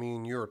what even me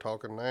and you are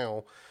talking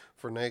now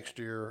for next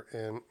year.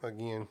 And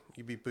again,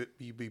 you be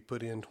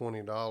put in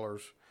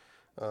 $20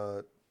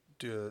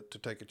 to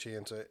take a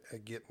chance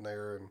at getting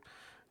there. And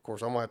of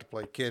course, I'm gonna have to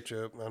play catch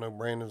up. I know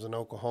Brandon's in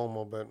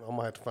Oklahoma, but I'm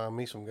gonna have to find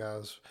me some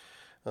guys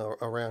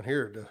around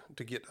here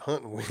to get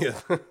hunting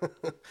with.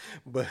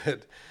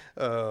 But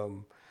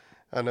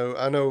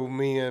I know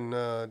me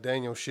and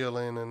Daniel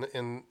Schilling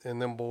and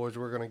them boys,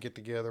 we're going to get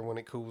together when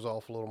it cools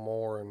off a little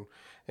more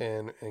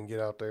and get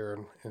out there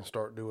and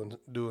start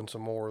doing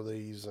some more of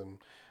these. And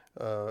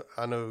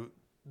I know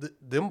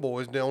them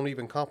boys don't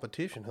even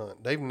competition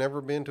hunt. They've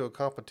never been to a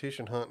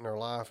competition hunt in their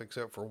life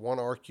except for one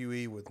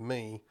RQE with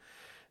me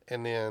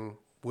and then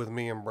with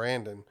me and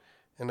Brandon.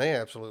 And they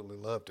absolutely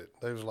loved it.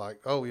 They was like,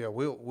 oh yeah,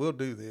 we'll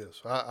do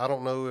this. I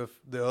don't know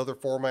if the other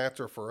formats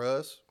are for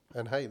us.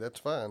 And hey, that's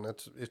fine.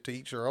 It's to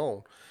each their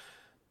own.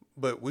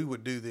 But we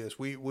would do this.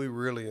 We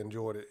really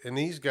enjoyed it. And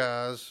these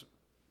guys,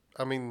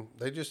 I mean,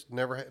 they just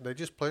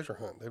pleasure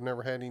hunt. They've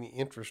never had any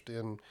interest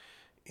in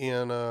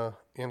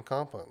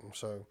comp hunting.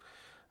 So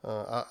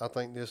I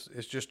think this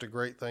is just a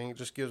great thing. It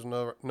just gives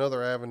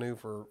another avenue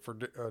for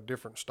a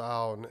different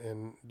style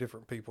and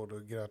different people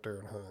to get out there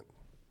and hunt.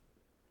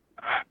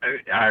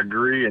 I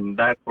agree, and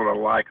that's what I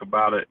like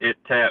about it. It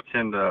taps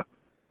into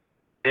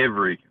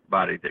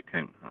everybody that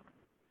can hunt.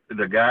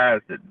 The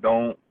guys that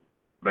don't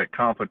that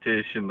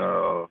competition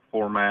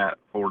format,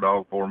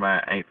 4-dog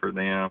format ain't for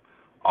them.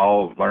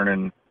 All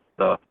learning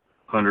the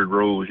 100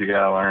 rules you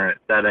gotta learn it.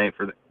 That ain't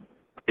for them.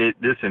 It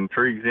just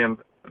intrigues them.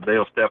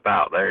 They'll step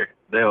out there,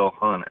 they'll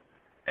hunt it,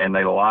 and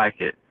they like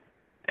it.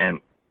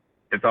 And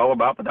it's all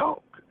about the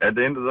dog. At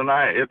the end of the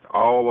night, it's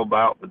all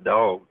about the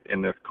dog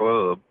in this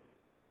club.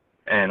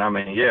 And I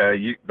mean, yeah,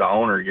 the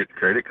owner gets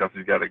credit because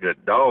he's got a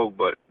good dog,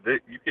 but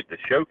you get to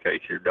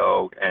showcase your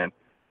dog, and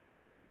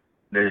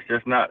there's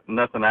just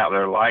nothing out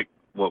there like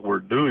what we're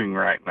doing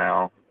right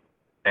now.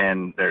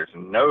 And there's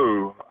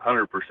no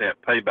 100%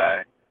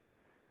 payback.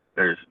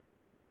 There's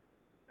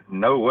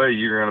no way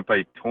you're going to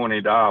pay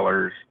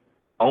 $20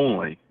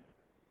 only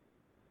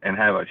and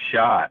have a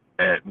shot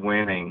at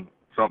winning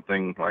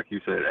something like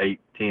you said, $8,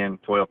 $10,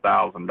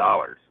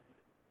 $12,000.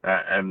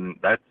 And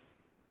that's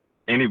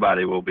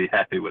anybody will be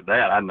happy with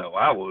that. I know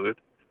I would.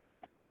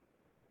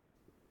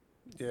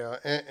 Yeah,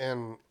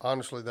 and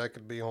honestly, that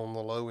could be on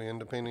the low end,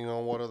 depending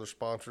on what other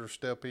sponsors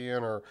step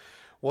in or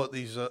what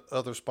these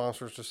other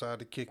sponsors decide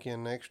to kick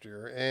in next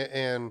year.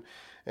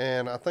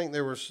 And I think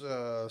there was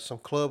some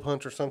club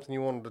hunts or something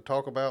you wanted to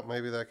talk about.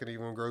 Maybe that could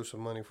even grow some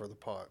money for the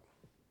pot.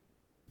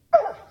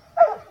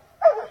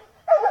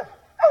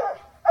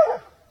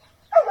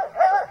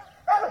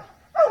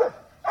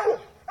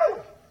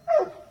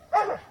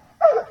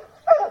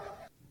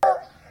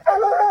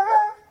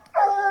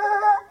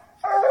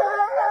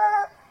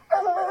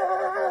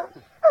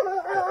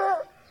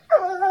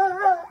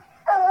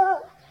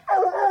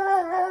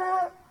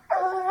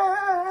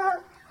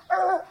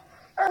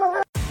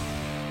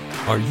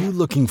 Are you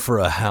looking for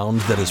a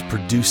hound that is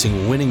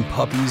producing winning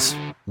puppies?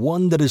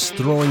 One that is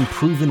throwing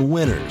proven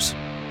winners?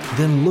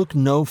 Then look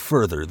no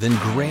further than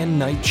Grand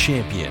Night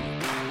Champion.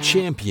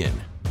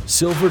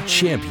 Silver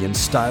Champion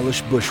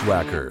Stylish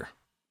Bushwhacker.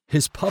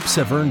 His pups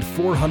have earned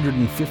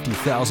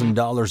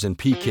 $450,000 in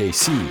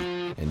PKC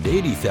and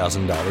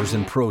 $80,000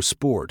 in Pro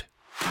Sport.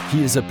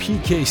 He is a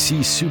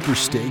PKC Super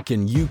Stake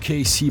and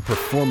UKC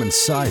Performance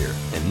Sire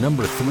and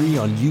number 3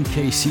 on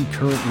UKC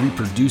Current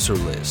Reproducer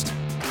List.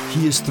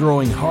 He is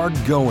throwing hard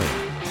going,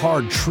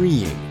 hard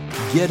treeing,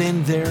 get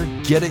in there,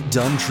 get it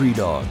done tree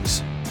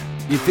dogs.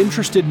 If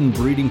interested in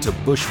breeding to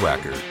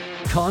Bushwhacker,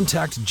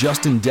 contact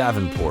Justin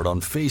Davenport on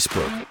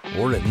Facebook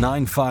or at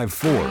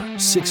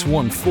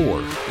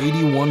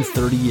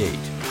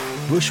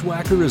 954-614-8138.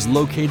 Bushwhacker is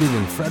located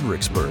in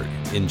Fredericksburg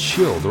in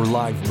chilled or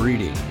live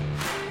breeding.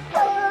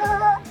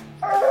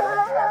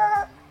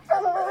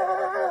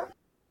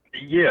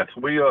 Yes,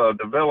 we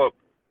develop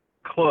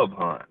club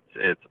hunts.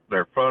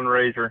 They're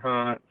fundraiser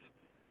hunts.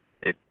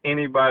 If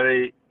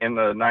anybody in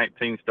the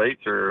 19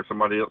 states or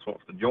somebody else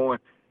wants to join,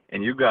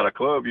 and you got a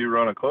club, you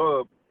run a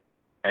club,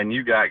 and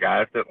you got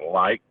guys that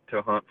like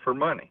to hunt for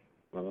money,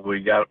 we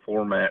got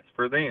formats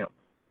for them.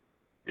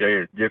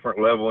 There's different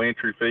level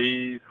entry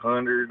fees,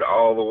 100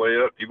 all the way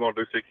up. You want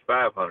to do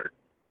 6,500,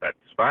 that's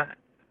fine.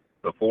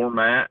 The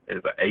format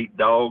is an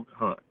 8-dog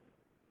hunt.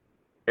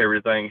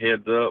 Everything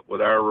heads up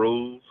with our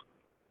rules.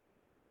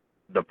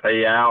 The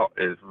payout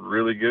is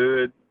really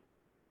good.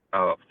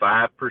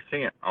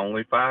 5%,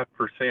 only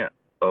 5%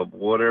 of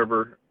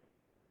whatever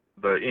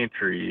the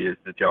entry is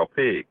that y'all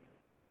pick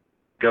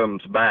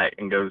comes back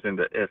and goes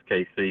into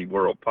SKC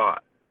World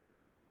Pot.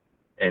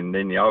 And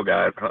then y'all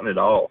guys hunt it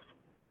off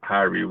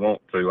however you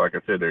want to. Like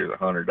I said, there's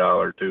 $100,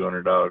 $200,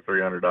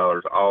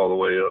 $300, all the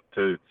way up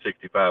to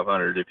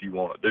 $6,500 if you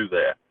want to do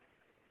that.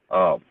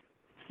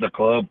 The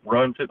club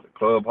runs it, the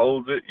club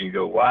holds it, you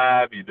go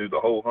live, you do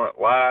the whole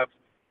hunt live.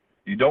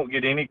 You don't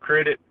get any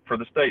credit for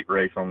the state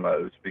race on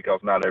those because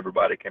not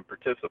everybody can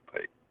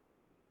participate.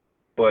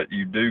 But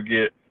you do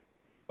get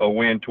a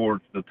win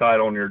towards the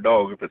title on your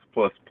dog if it's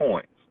plus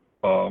points.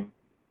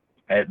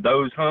 At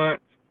those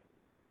hunts,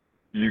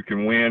 you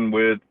can win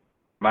with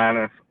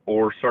minus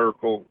or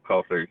circle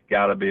because there's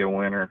got to be a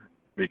winner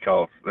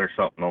because there's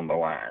something on the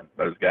line.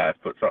 Those guys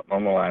put something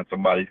on the line.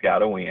 Somebody's got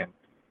to win.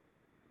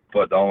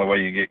 But the only way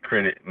you get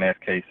credit in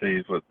SKC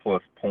is with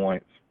plus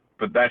points.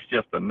 But that's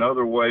just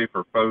another way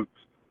for folks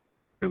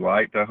who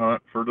like to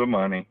hunt for the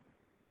money.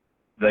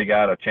 They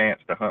got a chance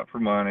to hunt for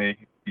money.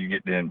 You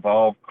get to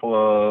involve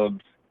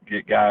clubs,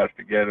 get guys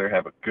together,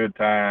 have a good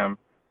time.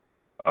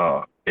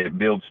 It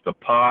builds the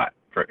pot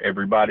for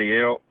everybody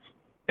else,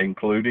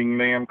 including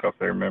them because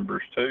they're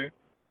members too.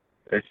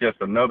 It's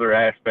just another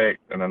aspect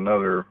and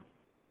another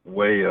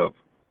way of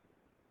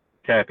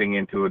tapping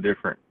into a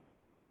different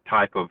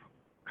type of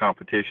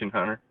competition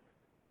hunter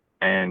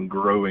and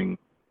growing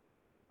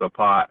the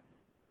pot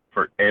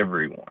for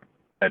everyone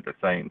at the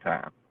same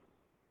time.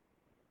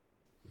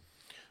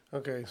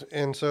 Okay,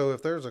 and so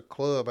if there's a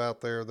club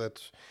out there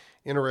that's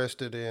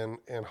interested in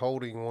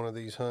holding one of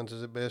these hunts,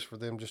 is it best for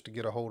them just to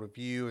get a hold of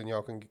you and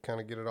y'all can kind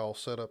of get it all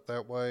set up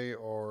that way,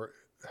 or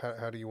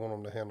how do you want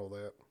them to handle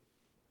that?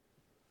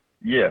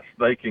 Yes,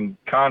 they can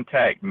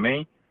contact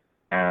me.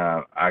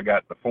 I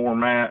got the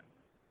format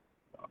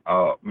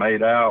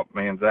made out.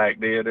 Me and Zach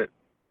did it,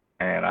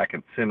 and I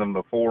can send them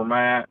the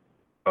format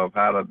of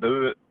how to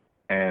do it,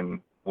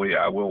 and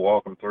I will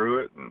walk them through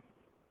it and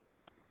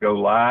go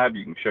live.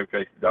 You can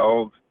showcase the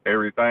dogs.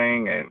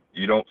 everything, and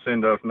you don't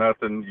send us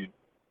nothing.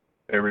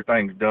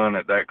 Everything's done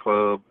at that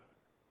club,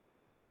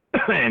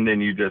 and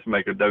then you just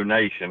make a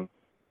donation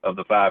of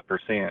the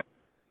 5%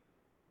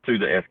 to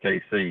the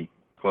SKC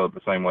club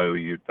the same way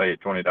you'd pay a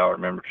 $20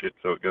 membership,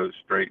 so it goes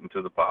straight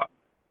into the pot.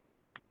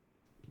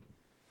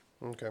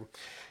 Okay.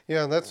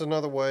 Yeah, that's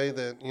another way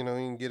that, you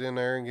can get in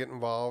there and get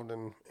involved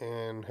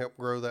and help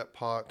grow that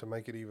pot to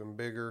make it even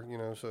bigger,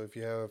 so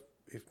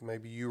if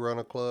maybe you run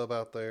a club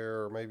out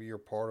there, or maybe you're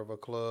part of a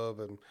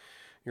club and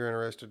you're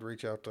interested,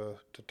 reach out to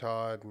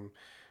Todd and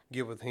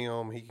get with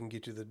him. He can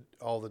get you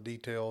all the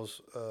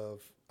details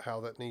of how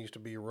that needs to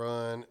be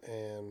run,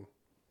 and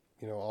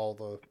all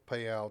the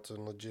payouts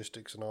and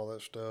logistics and all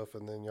that stuff,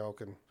 and then y'all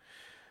can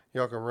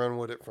run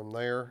with it from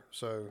there.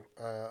 So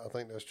I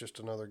think that's just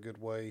another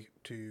good way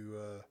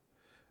to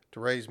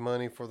raise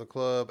money for the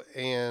club,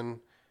 and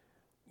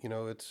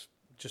it's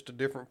just a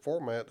different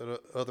format that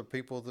other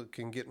people that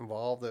can get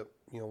involved, that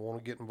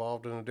want to get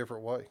involved in a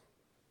different way.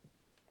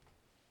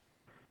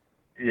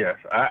 Yes,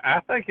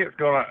 I think it's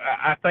gonna.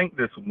 I think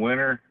this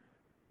winter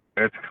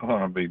it's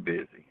gonna be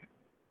busy.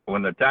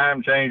 When the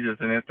time changes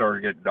and it starts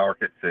to get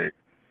dark at 6,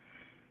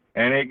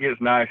 and it gets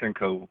nice and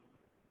cool,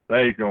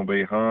 there's gonna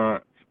be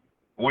hunts,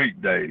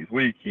 weekdays,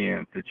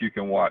 weekends that you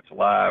can watch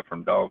live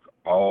from dogs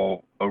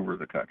all over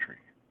the country.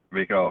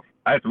 Because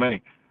that's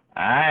me.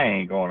 I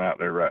ain't going out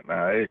there right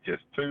now. It's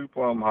just too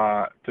plumb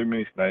hot, too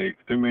many snakes,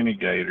 too many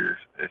gators.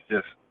 It's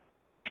just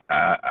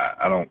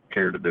I don't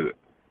care to do it.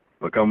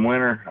 But come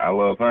winter, I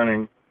love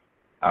hunting.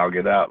 I'll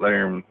get out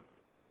there and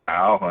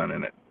I'll hunt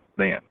in it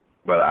then.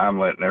 But I'm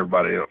letting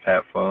everybody else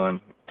have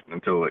fun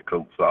until it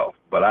cools off.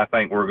 But I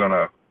think we're going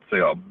to see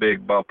a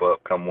big bump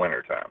up come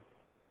winter time.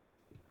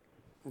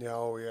 Yeah,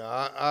 oh yeah,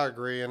 I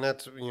agree, and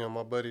that's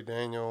my buddy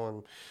Daniel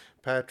and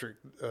Patrick.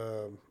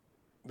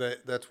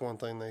 That's one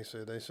thing they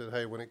said. They said,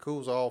 hey, when it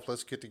cools off,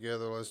 let's get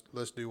together.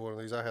 Let's do one of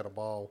these. I had a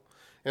ball,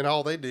 and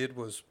all they did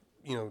was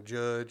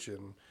judge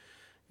and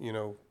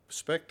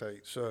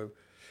spectate. So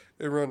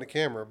they run the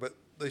camera, but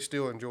they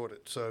still enjoyed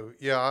it. So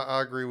yeah,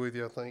 I agree with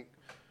you.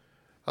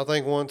 I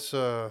think once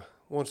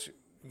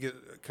you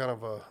get kind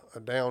of a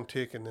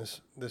downtick in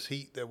this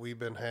heat that we've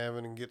been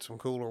having, and get some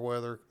cooler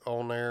weather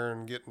on there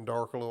and getting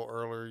dark a little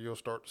earlier, you'll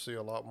start to see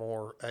a lot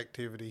more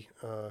activity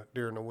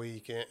during the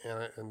week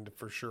and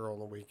for sure on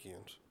the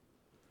weekends.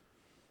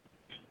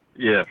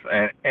 Yes,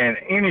 and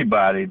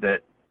anybody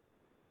that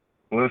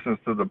listens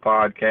to the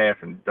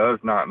podcast and does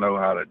not know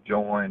how to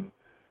join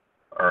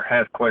or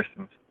has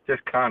questions,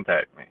 just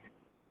contact me.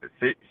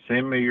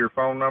 Send me your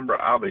phone number.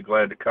 I'll be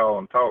glad to call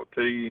and talk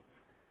to you.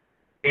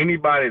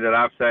 Anybody that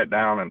I've sat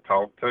down and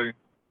talked to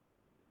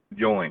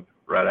joined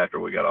right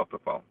after we got off the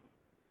phone.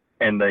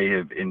 And they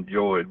have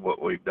enjoyed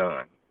what we've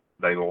done.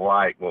 They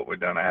like what we've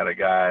done. I had a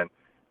guy in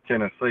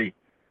Tennessee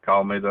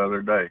call me the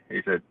other day.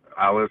 He said,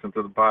 I listen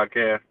to the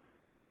podcast.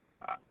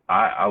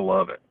 I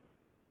love it.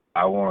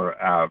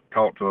 I've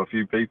talked to a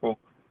few people.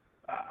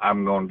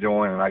 I'm going to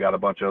join, and I got a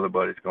bunch of other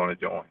buddies going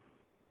to join.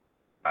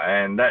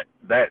 And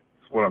that's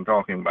what I'm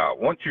talking about.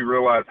 Once you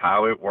realize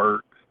how it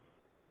works,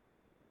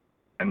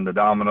 and the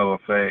domino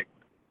effect,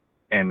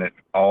 and it's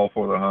all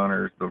for the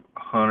hunters. The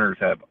hunters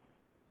have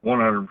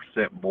 100%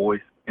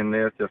 voice in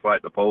this, just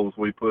like the polls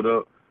we put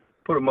up.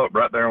 Put them up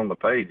right there on the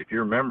page. If you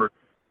remember,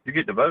 you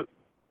get to vote.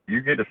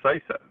 You get to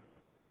say so.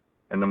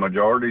 And the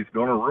majority is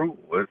going to rule.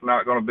 It's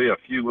not going to be a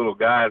few little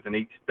guys in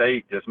each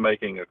state just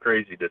making a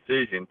crazy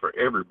decision for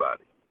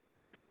everybody.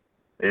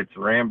 It's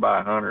ran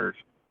by hunters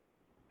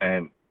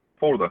and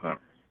for the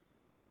hunters.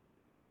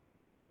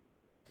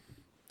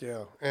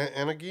 Yeah,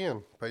 and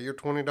again, pay your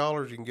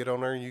 $20. You can get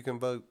on there and you can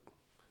vote.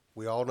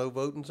 We all know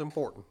voting's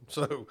important,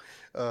 so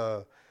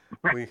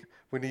we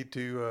need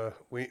to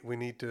we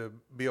need to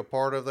be a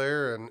part of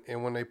there.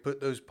 And when they put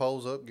those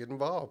polls up, get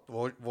involved.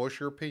 Voice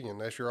your opinion.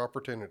 That's your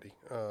opportunity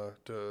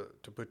to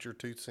put your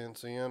 2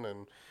 cents in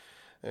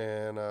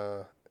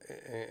and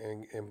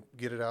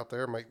get it out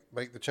there.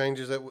 Make the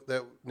changes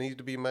that need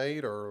to be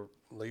made, or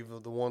leave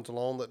the ones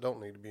alone that don't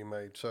need to be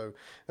made. So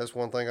that's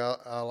one thing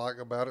I like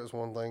about it. It's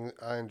one thing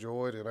I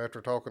enjoyed. And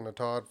after talking to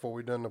Todd before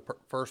we done the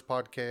first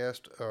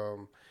podcast,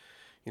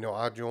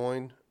 I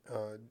joined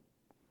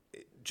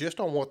just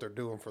on what they're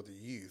doing for the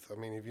youth. I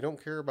mean, if you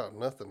don't care about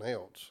nothing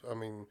else, I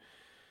mean,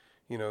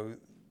 the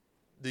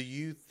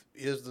youth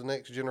is the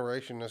next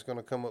generation that's going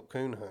to come up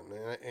coon hunting.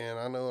 And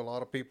I know a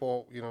lot of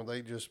people,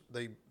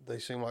 they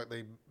seem like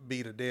they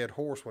beat a dead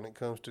horse when it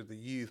comes to the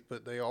youth,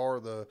 but they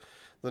are the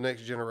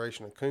next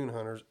generation of coon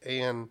hunters,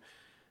 and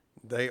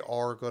they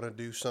are going to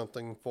do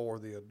something for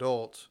the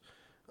adults,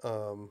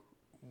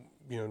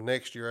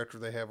 next year after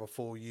they have a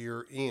full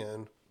year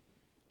in,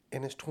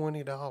 and it's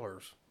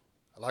 $20.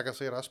 Like I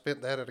said, I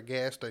spent that at a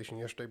gas station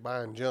yesterday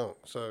buying junk.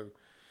 So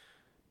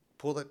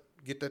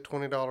get that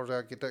 $20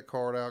 out, get that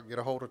card out, get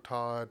a hold of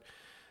Todd,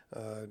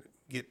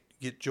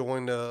 get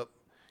joined up.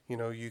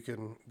 You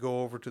can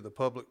go over to the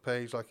public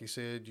page, like you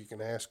said. You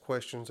can ask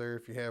questions there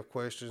if you have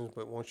questions.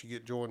 But once you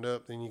get joined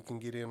up, then you can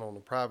get in on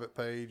the private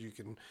page. You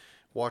can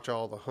watch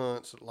all the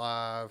hunts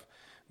live,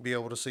 be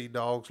able to see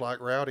dogs like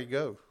Rowdy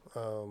go.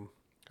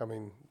 I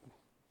mean,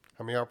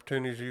 how many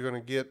opportunities are you going to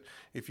get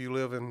if you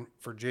live in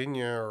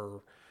Virginia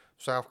or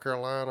South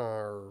Carolina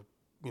or,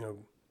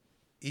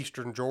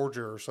 Eastern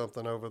Georgia or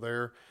something over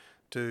there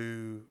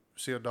to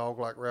see a dog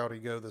like Rowdy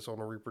go that's on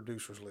a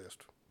reproducers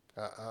list?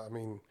 I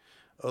mean,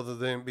 other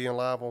than being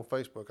live on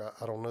Facebook,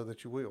 I don't know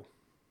that you will.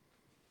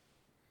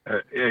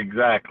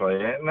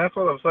 Exactly, and that's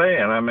what I'm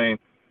saying. I mean,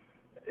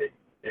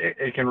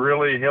 it can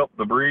really help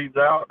the breeds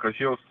out because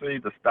you'll see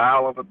the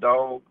style of a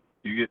dog.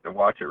 You get to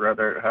watch it right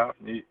there at the house,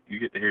 and you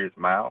get to hear his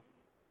mouth.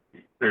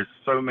 There's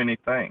so many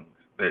things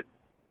that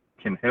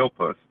can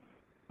help us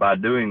by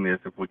doing this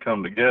if we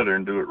come together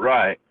and do it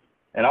right.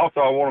 And also,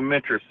 I want to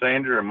mention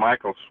Sandra and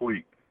Michael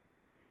Sweet.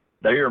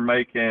 They are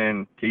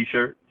making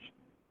T-shirts.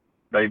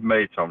 They've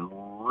made some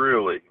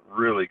really,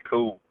 really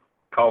cool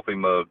coffee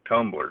mug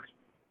tumblers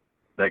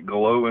that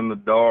glow in the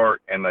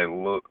dark, and they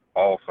look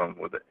awesome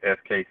with the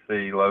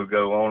SKC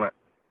logo on it.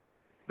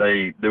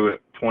 They do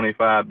it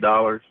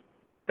 $25.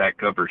 That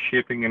covers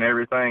shipping and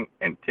everything,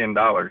 and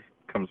 $10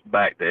 comes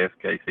back to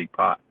SKC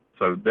Pot.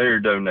 So they're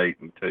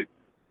donating too.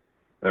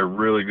 They're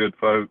really good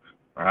folks.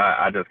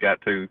 I just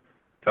got 2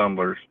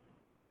 tumblers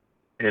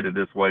headed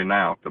this way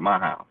now to my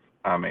house.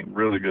 I mean,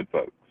 really good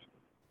folks.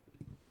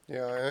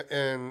 Yeah,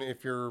 and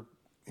if you're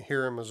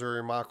here in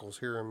Missouri, Michael's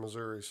here in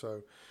Missouri,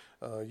 so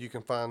you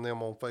can find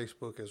them on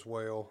Facebook as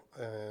well.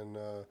 And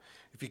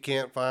if you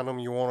can't find them,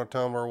 you want a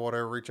tumbler or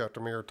whatever, reach out to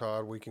me or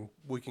Todd. We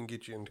can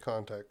get you in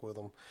contact with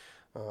them.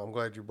 I'm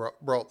glad you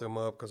brought them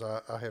up because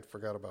I had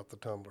forgot about the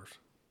tumblers.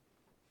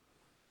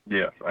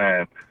 Yes,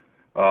 and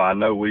I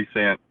know we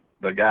sent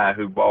the guy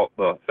who bought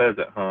the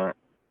pheasant hunt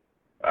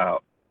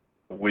out.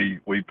 We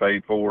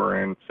paid for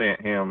and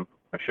sent him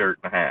a shirt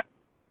and a hat.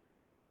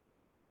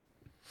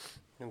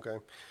 Okay.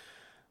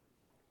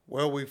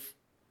 Well,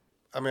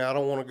 I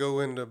don't want to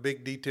go into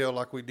big detail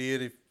like we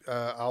did. If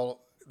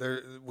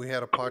we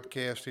had a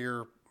podcast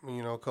here,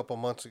 a couple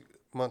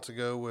months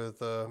ago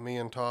with me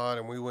and Todd,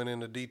 and we went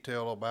into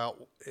detail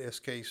about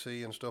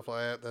SKC and stuff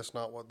like that. That's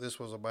not what this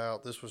was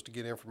about. This was to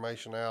get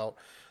information out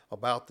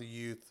about the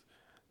youth,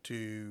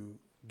 to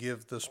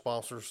give the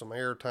sponsors some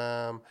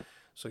airtime,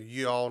 so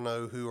you all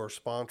know who are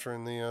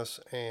sponsoring this,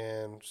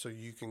 and so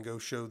you can go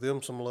show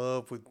them some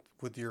love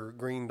with your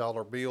green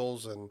dollar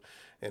bills and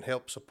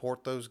help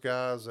support those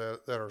guys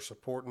that are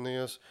supporting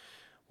this.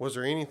 Was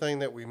there anything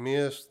that we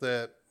missed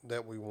that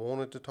we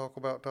wanted to talk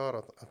about,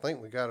 Todd? I think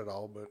we got it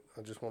all, but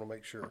I just want to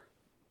make sure.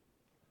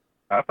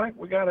 I think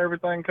we got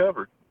everything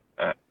covered.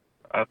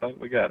 I think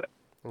we got it.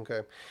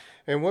 Okay,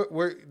 and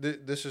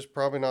this is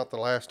probably not the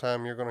last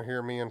time you're going to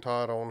hear me and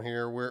Todd on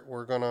here.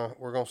 We're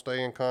gonna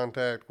stay in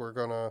contact. We're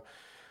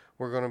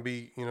gonna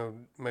be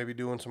maybe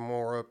doing some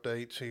more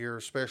updates here,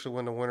 especially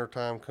when the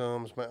wintertime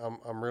comes.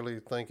 I'm really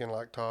thinking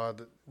like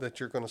Todd that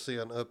you're going to see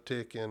an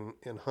uptick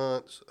in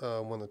hunts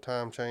when the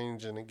time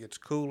changes and it gets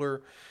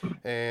cooler,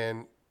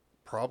 and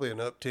probably an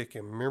uptick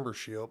in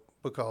membership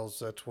because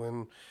that's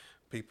when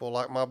people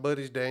like my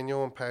buddies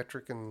Daniel and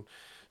Patrick and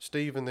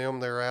Steve and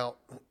them, they're out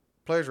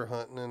pleasure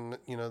hunting, and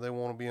they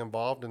want to be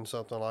involved in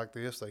something like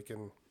this. They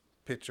can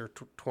pitch their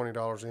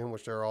 $20 in,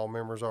 which they're all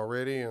members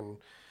already, and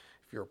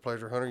if you're a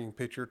pleasure hunter, you can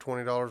pitch your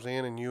 $20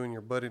 in, and you and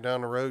your buddy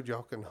down the road,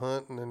 y'all can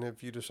hunt. And then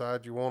if you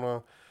decide you want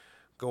to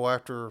go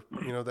after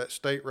that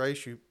state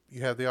race, you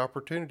have the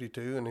opportunity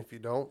to. And if you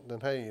don't, then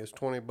hey, it's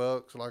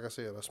 $20. Like I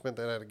said, I spent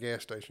that at a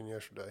gas station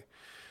yesterday.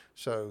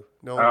 So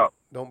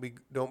don't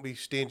be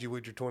stingy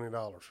with your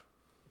 $20.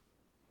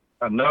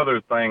 Another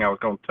thing I was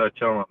going to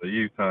touch on the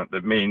youth hunt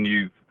that me and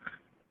you've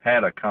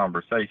had a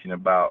conversation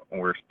about, and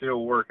we're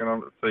still working on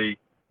it, see,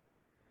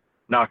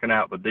 knocking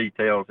out the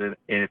details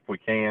if we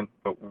can.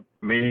 But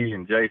me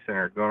and Jason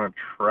are going to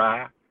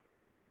try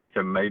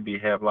to maybe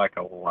have like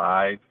a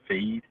live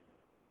feed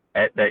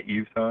at that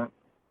youth hunt,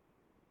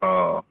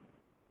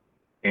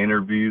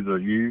 interview the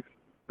youth,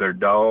 their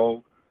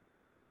dog,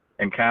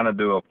 and kind of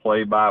do a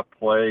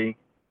play-by-play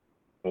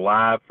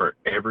live for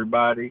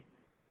everybody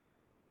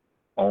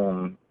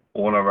on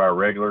one of our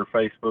regular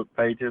Facebook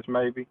pages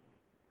maybe.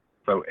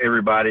 So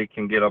everybody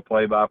can get a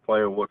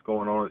play-by-play of what's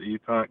going on at the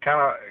youth hunt.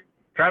 Kind of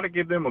try to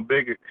give them a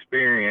big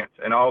experience,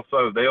 and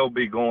also they'll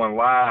be going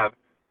live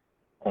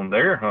on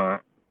their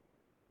hunt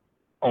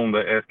on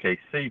the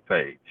SKC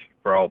page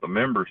for all the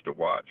members to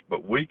watch.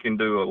 But we can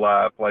do a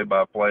live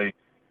play-by-play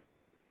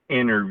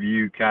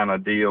interview kind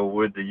of deal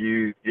with the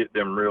youth, get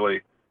them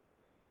really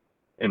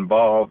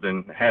involved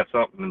and have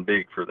something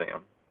big for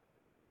them.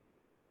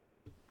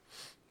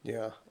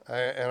 Yeah,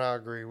 and I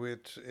agree. We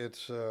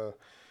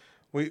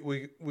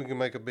can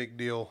make a big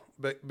deal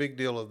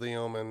of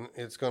them, and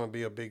it's going to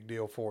be a big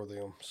deal for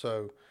them.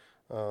 So,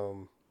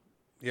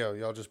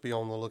 y'all just be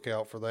on the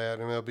lookout for that,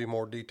 and there'll be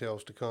more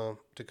details to come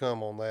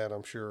on that,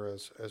 I'm sure,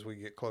 as we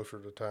get closer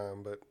to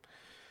time. But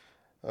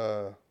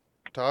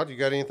Todd, you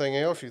got anything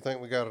else? You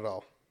think we got it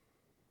all?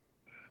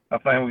 I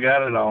think we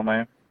got it all,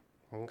 man.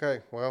 Okay,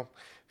 well,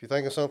 if you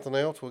think of something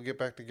else, we'll get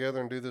back together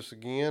and do this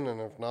again.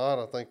 And if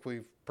not, I think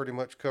we've pretty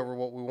much covered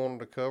what we wanted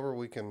to cover.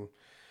 We can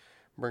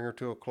bring her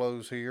to a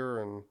close here.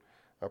 And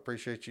I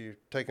appreciate you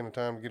taking the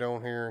time to get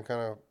on here and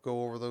kind of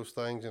go over those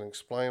things and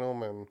explain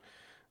them. And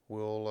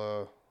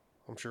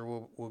I'm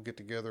sure we'll get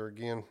together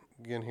again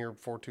here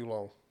before too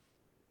long.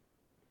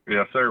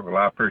 Yes, sir. Well,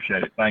 I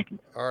appreciate it. Thank you.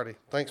 Alrighty.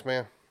 Thanks,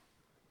 man.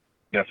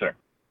 Yes, sir.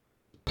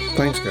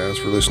 Thanks, guys,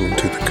 for listening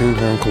to the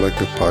Coonhound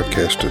Collective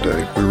podcast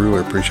today. We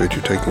really appreciate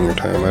you taking your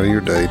time out of your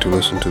day to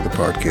listen to the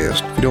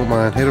podcast. If you don't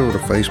mind, head over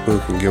to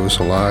Facebook and give us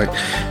a like,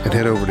 and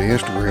head over to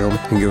Instagram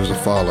and give us a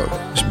follow.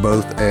 It's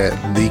both at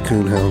the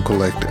Coonhound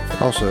Collective.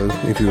 Also,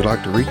 if you would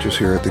like to reach us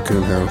here at the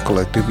Coonhound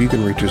Collective, you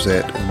can reach us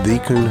at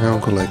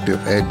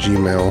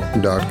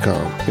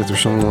thecoonhoundcollective@gmail.com. If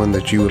there's someone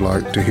that you would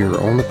like to hear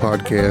on the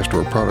podcast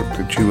or a product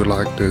that you would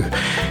like to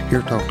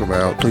hear talked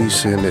about, please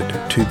send it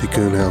to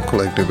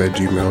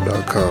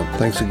thecoonhoundcollective@gmail.com.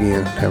 Thanks again.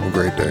 Have a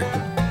great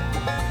day.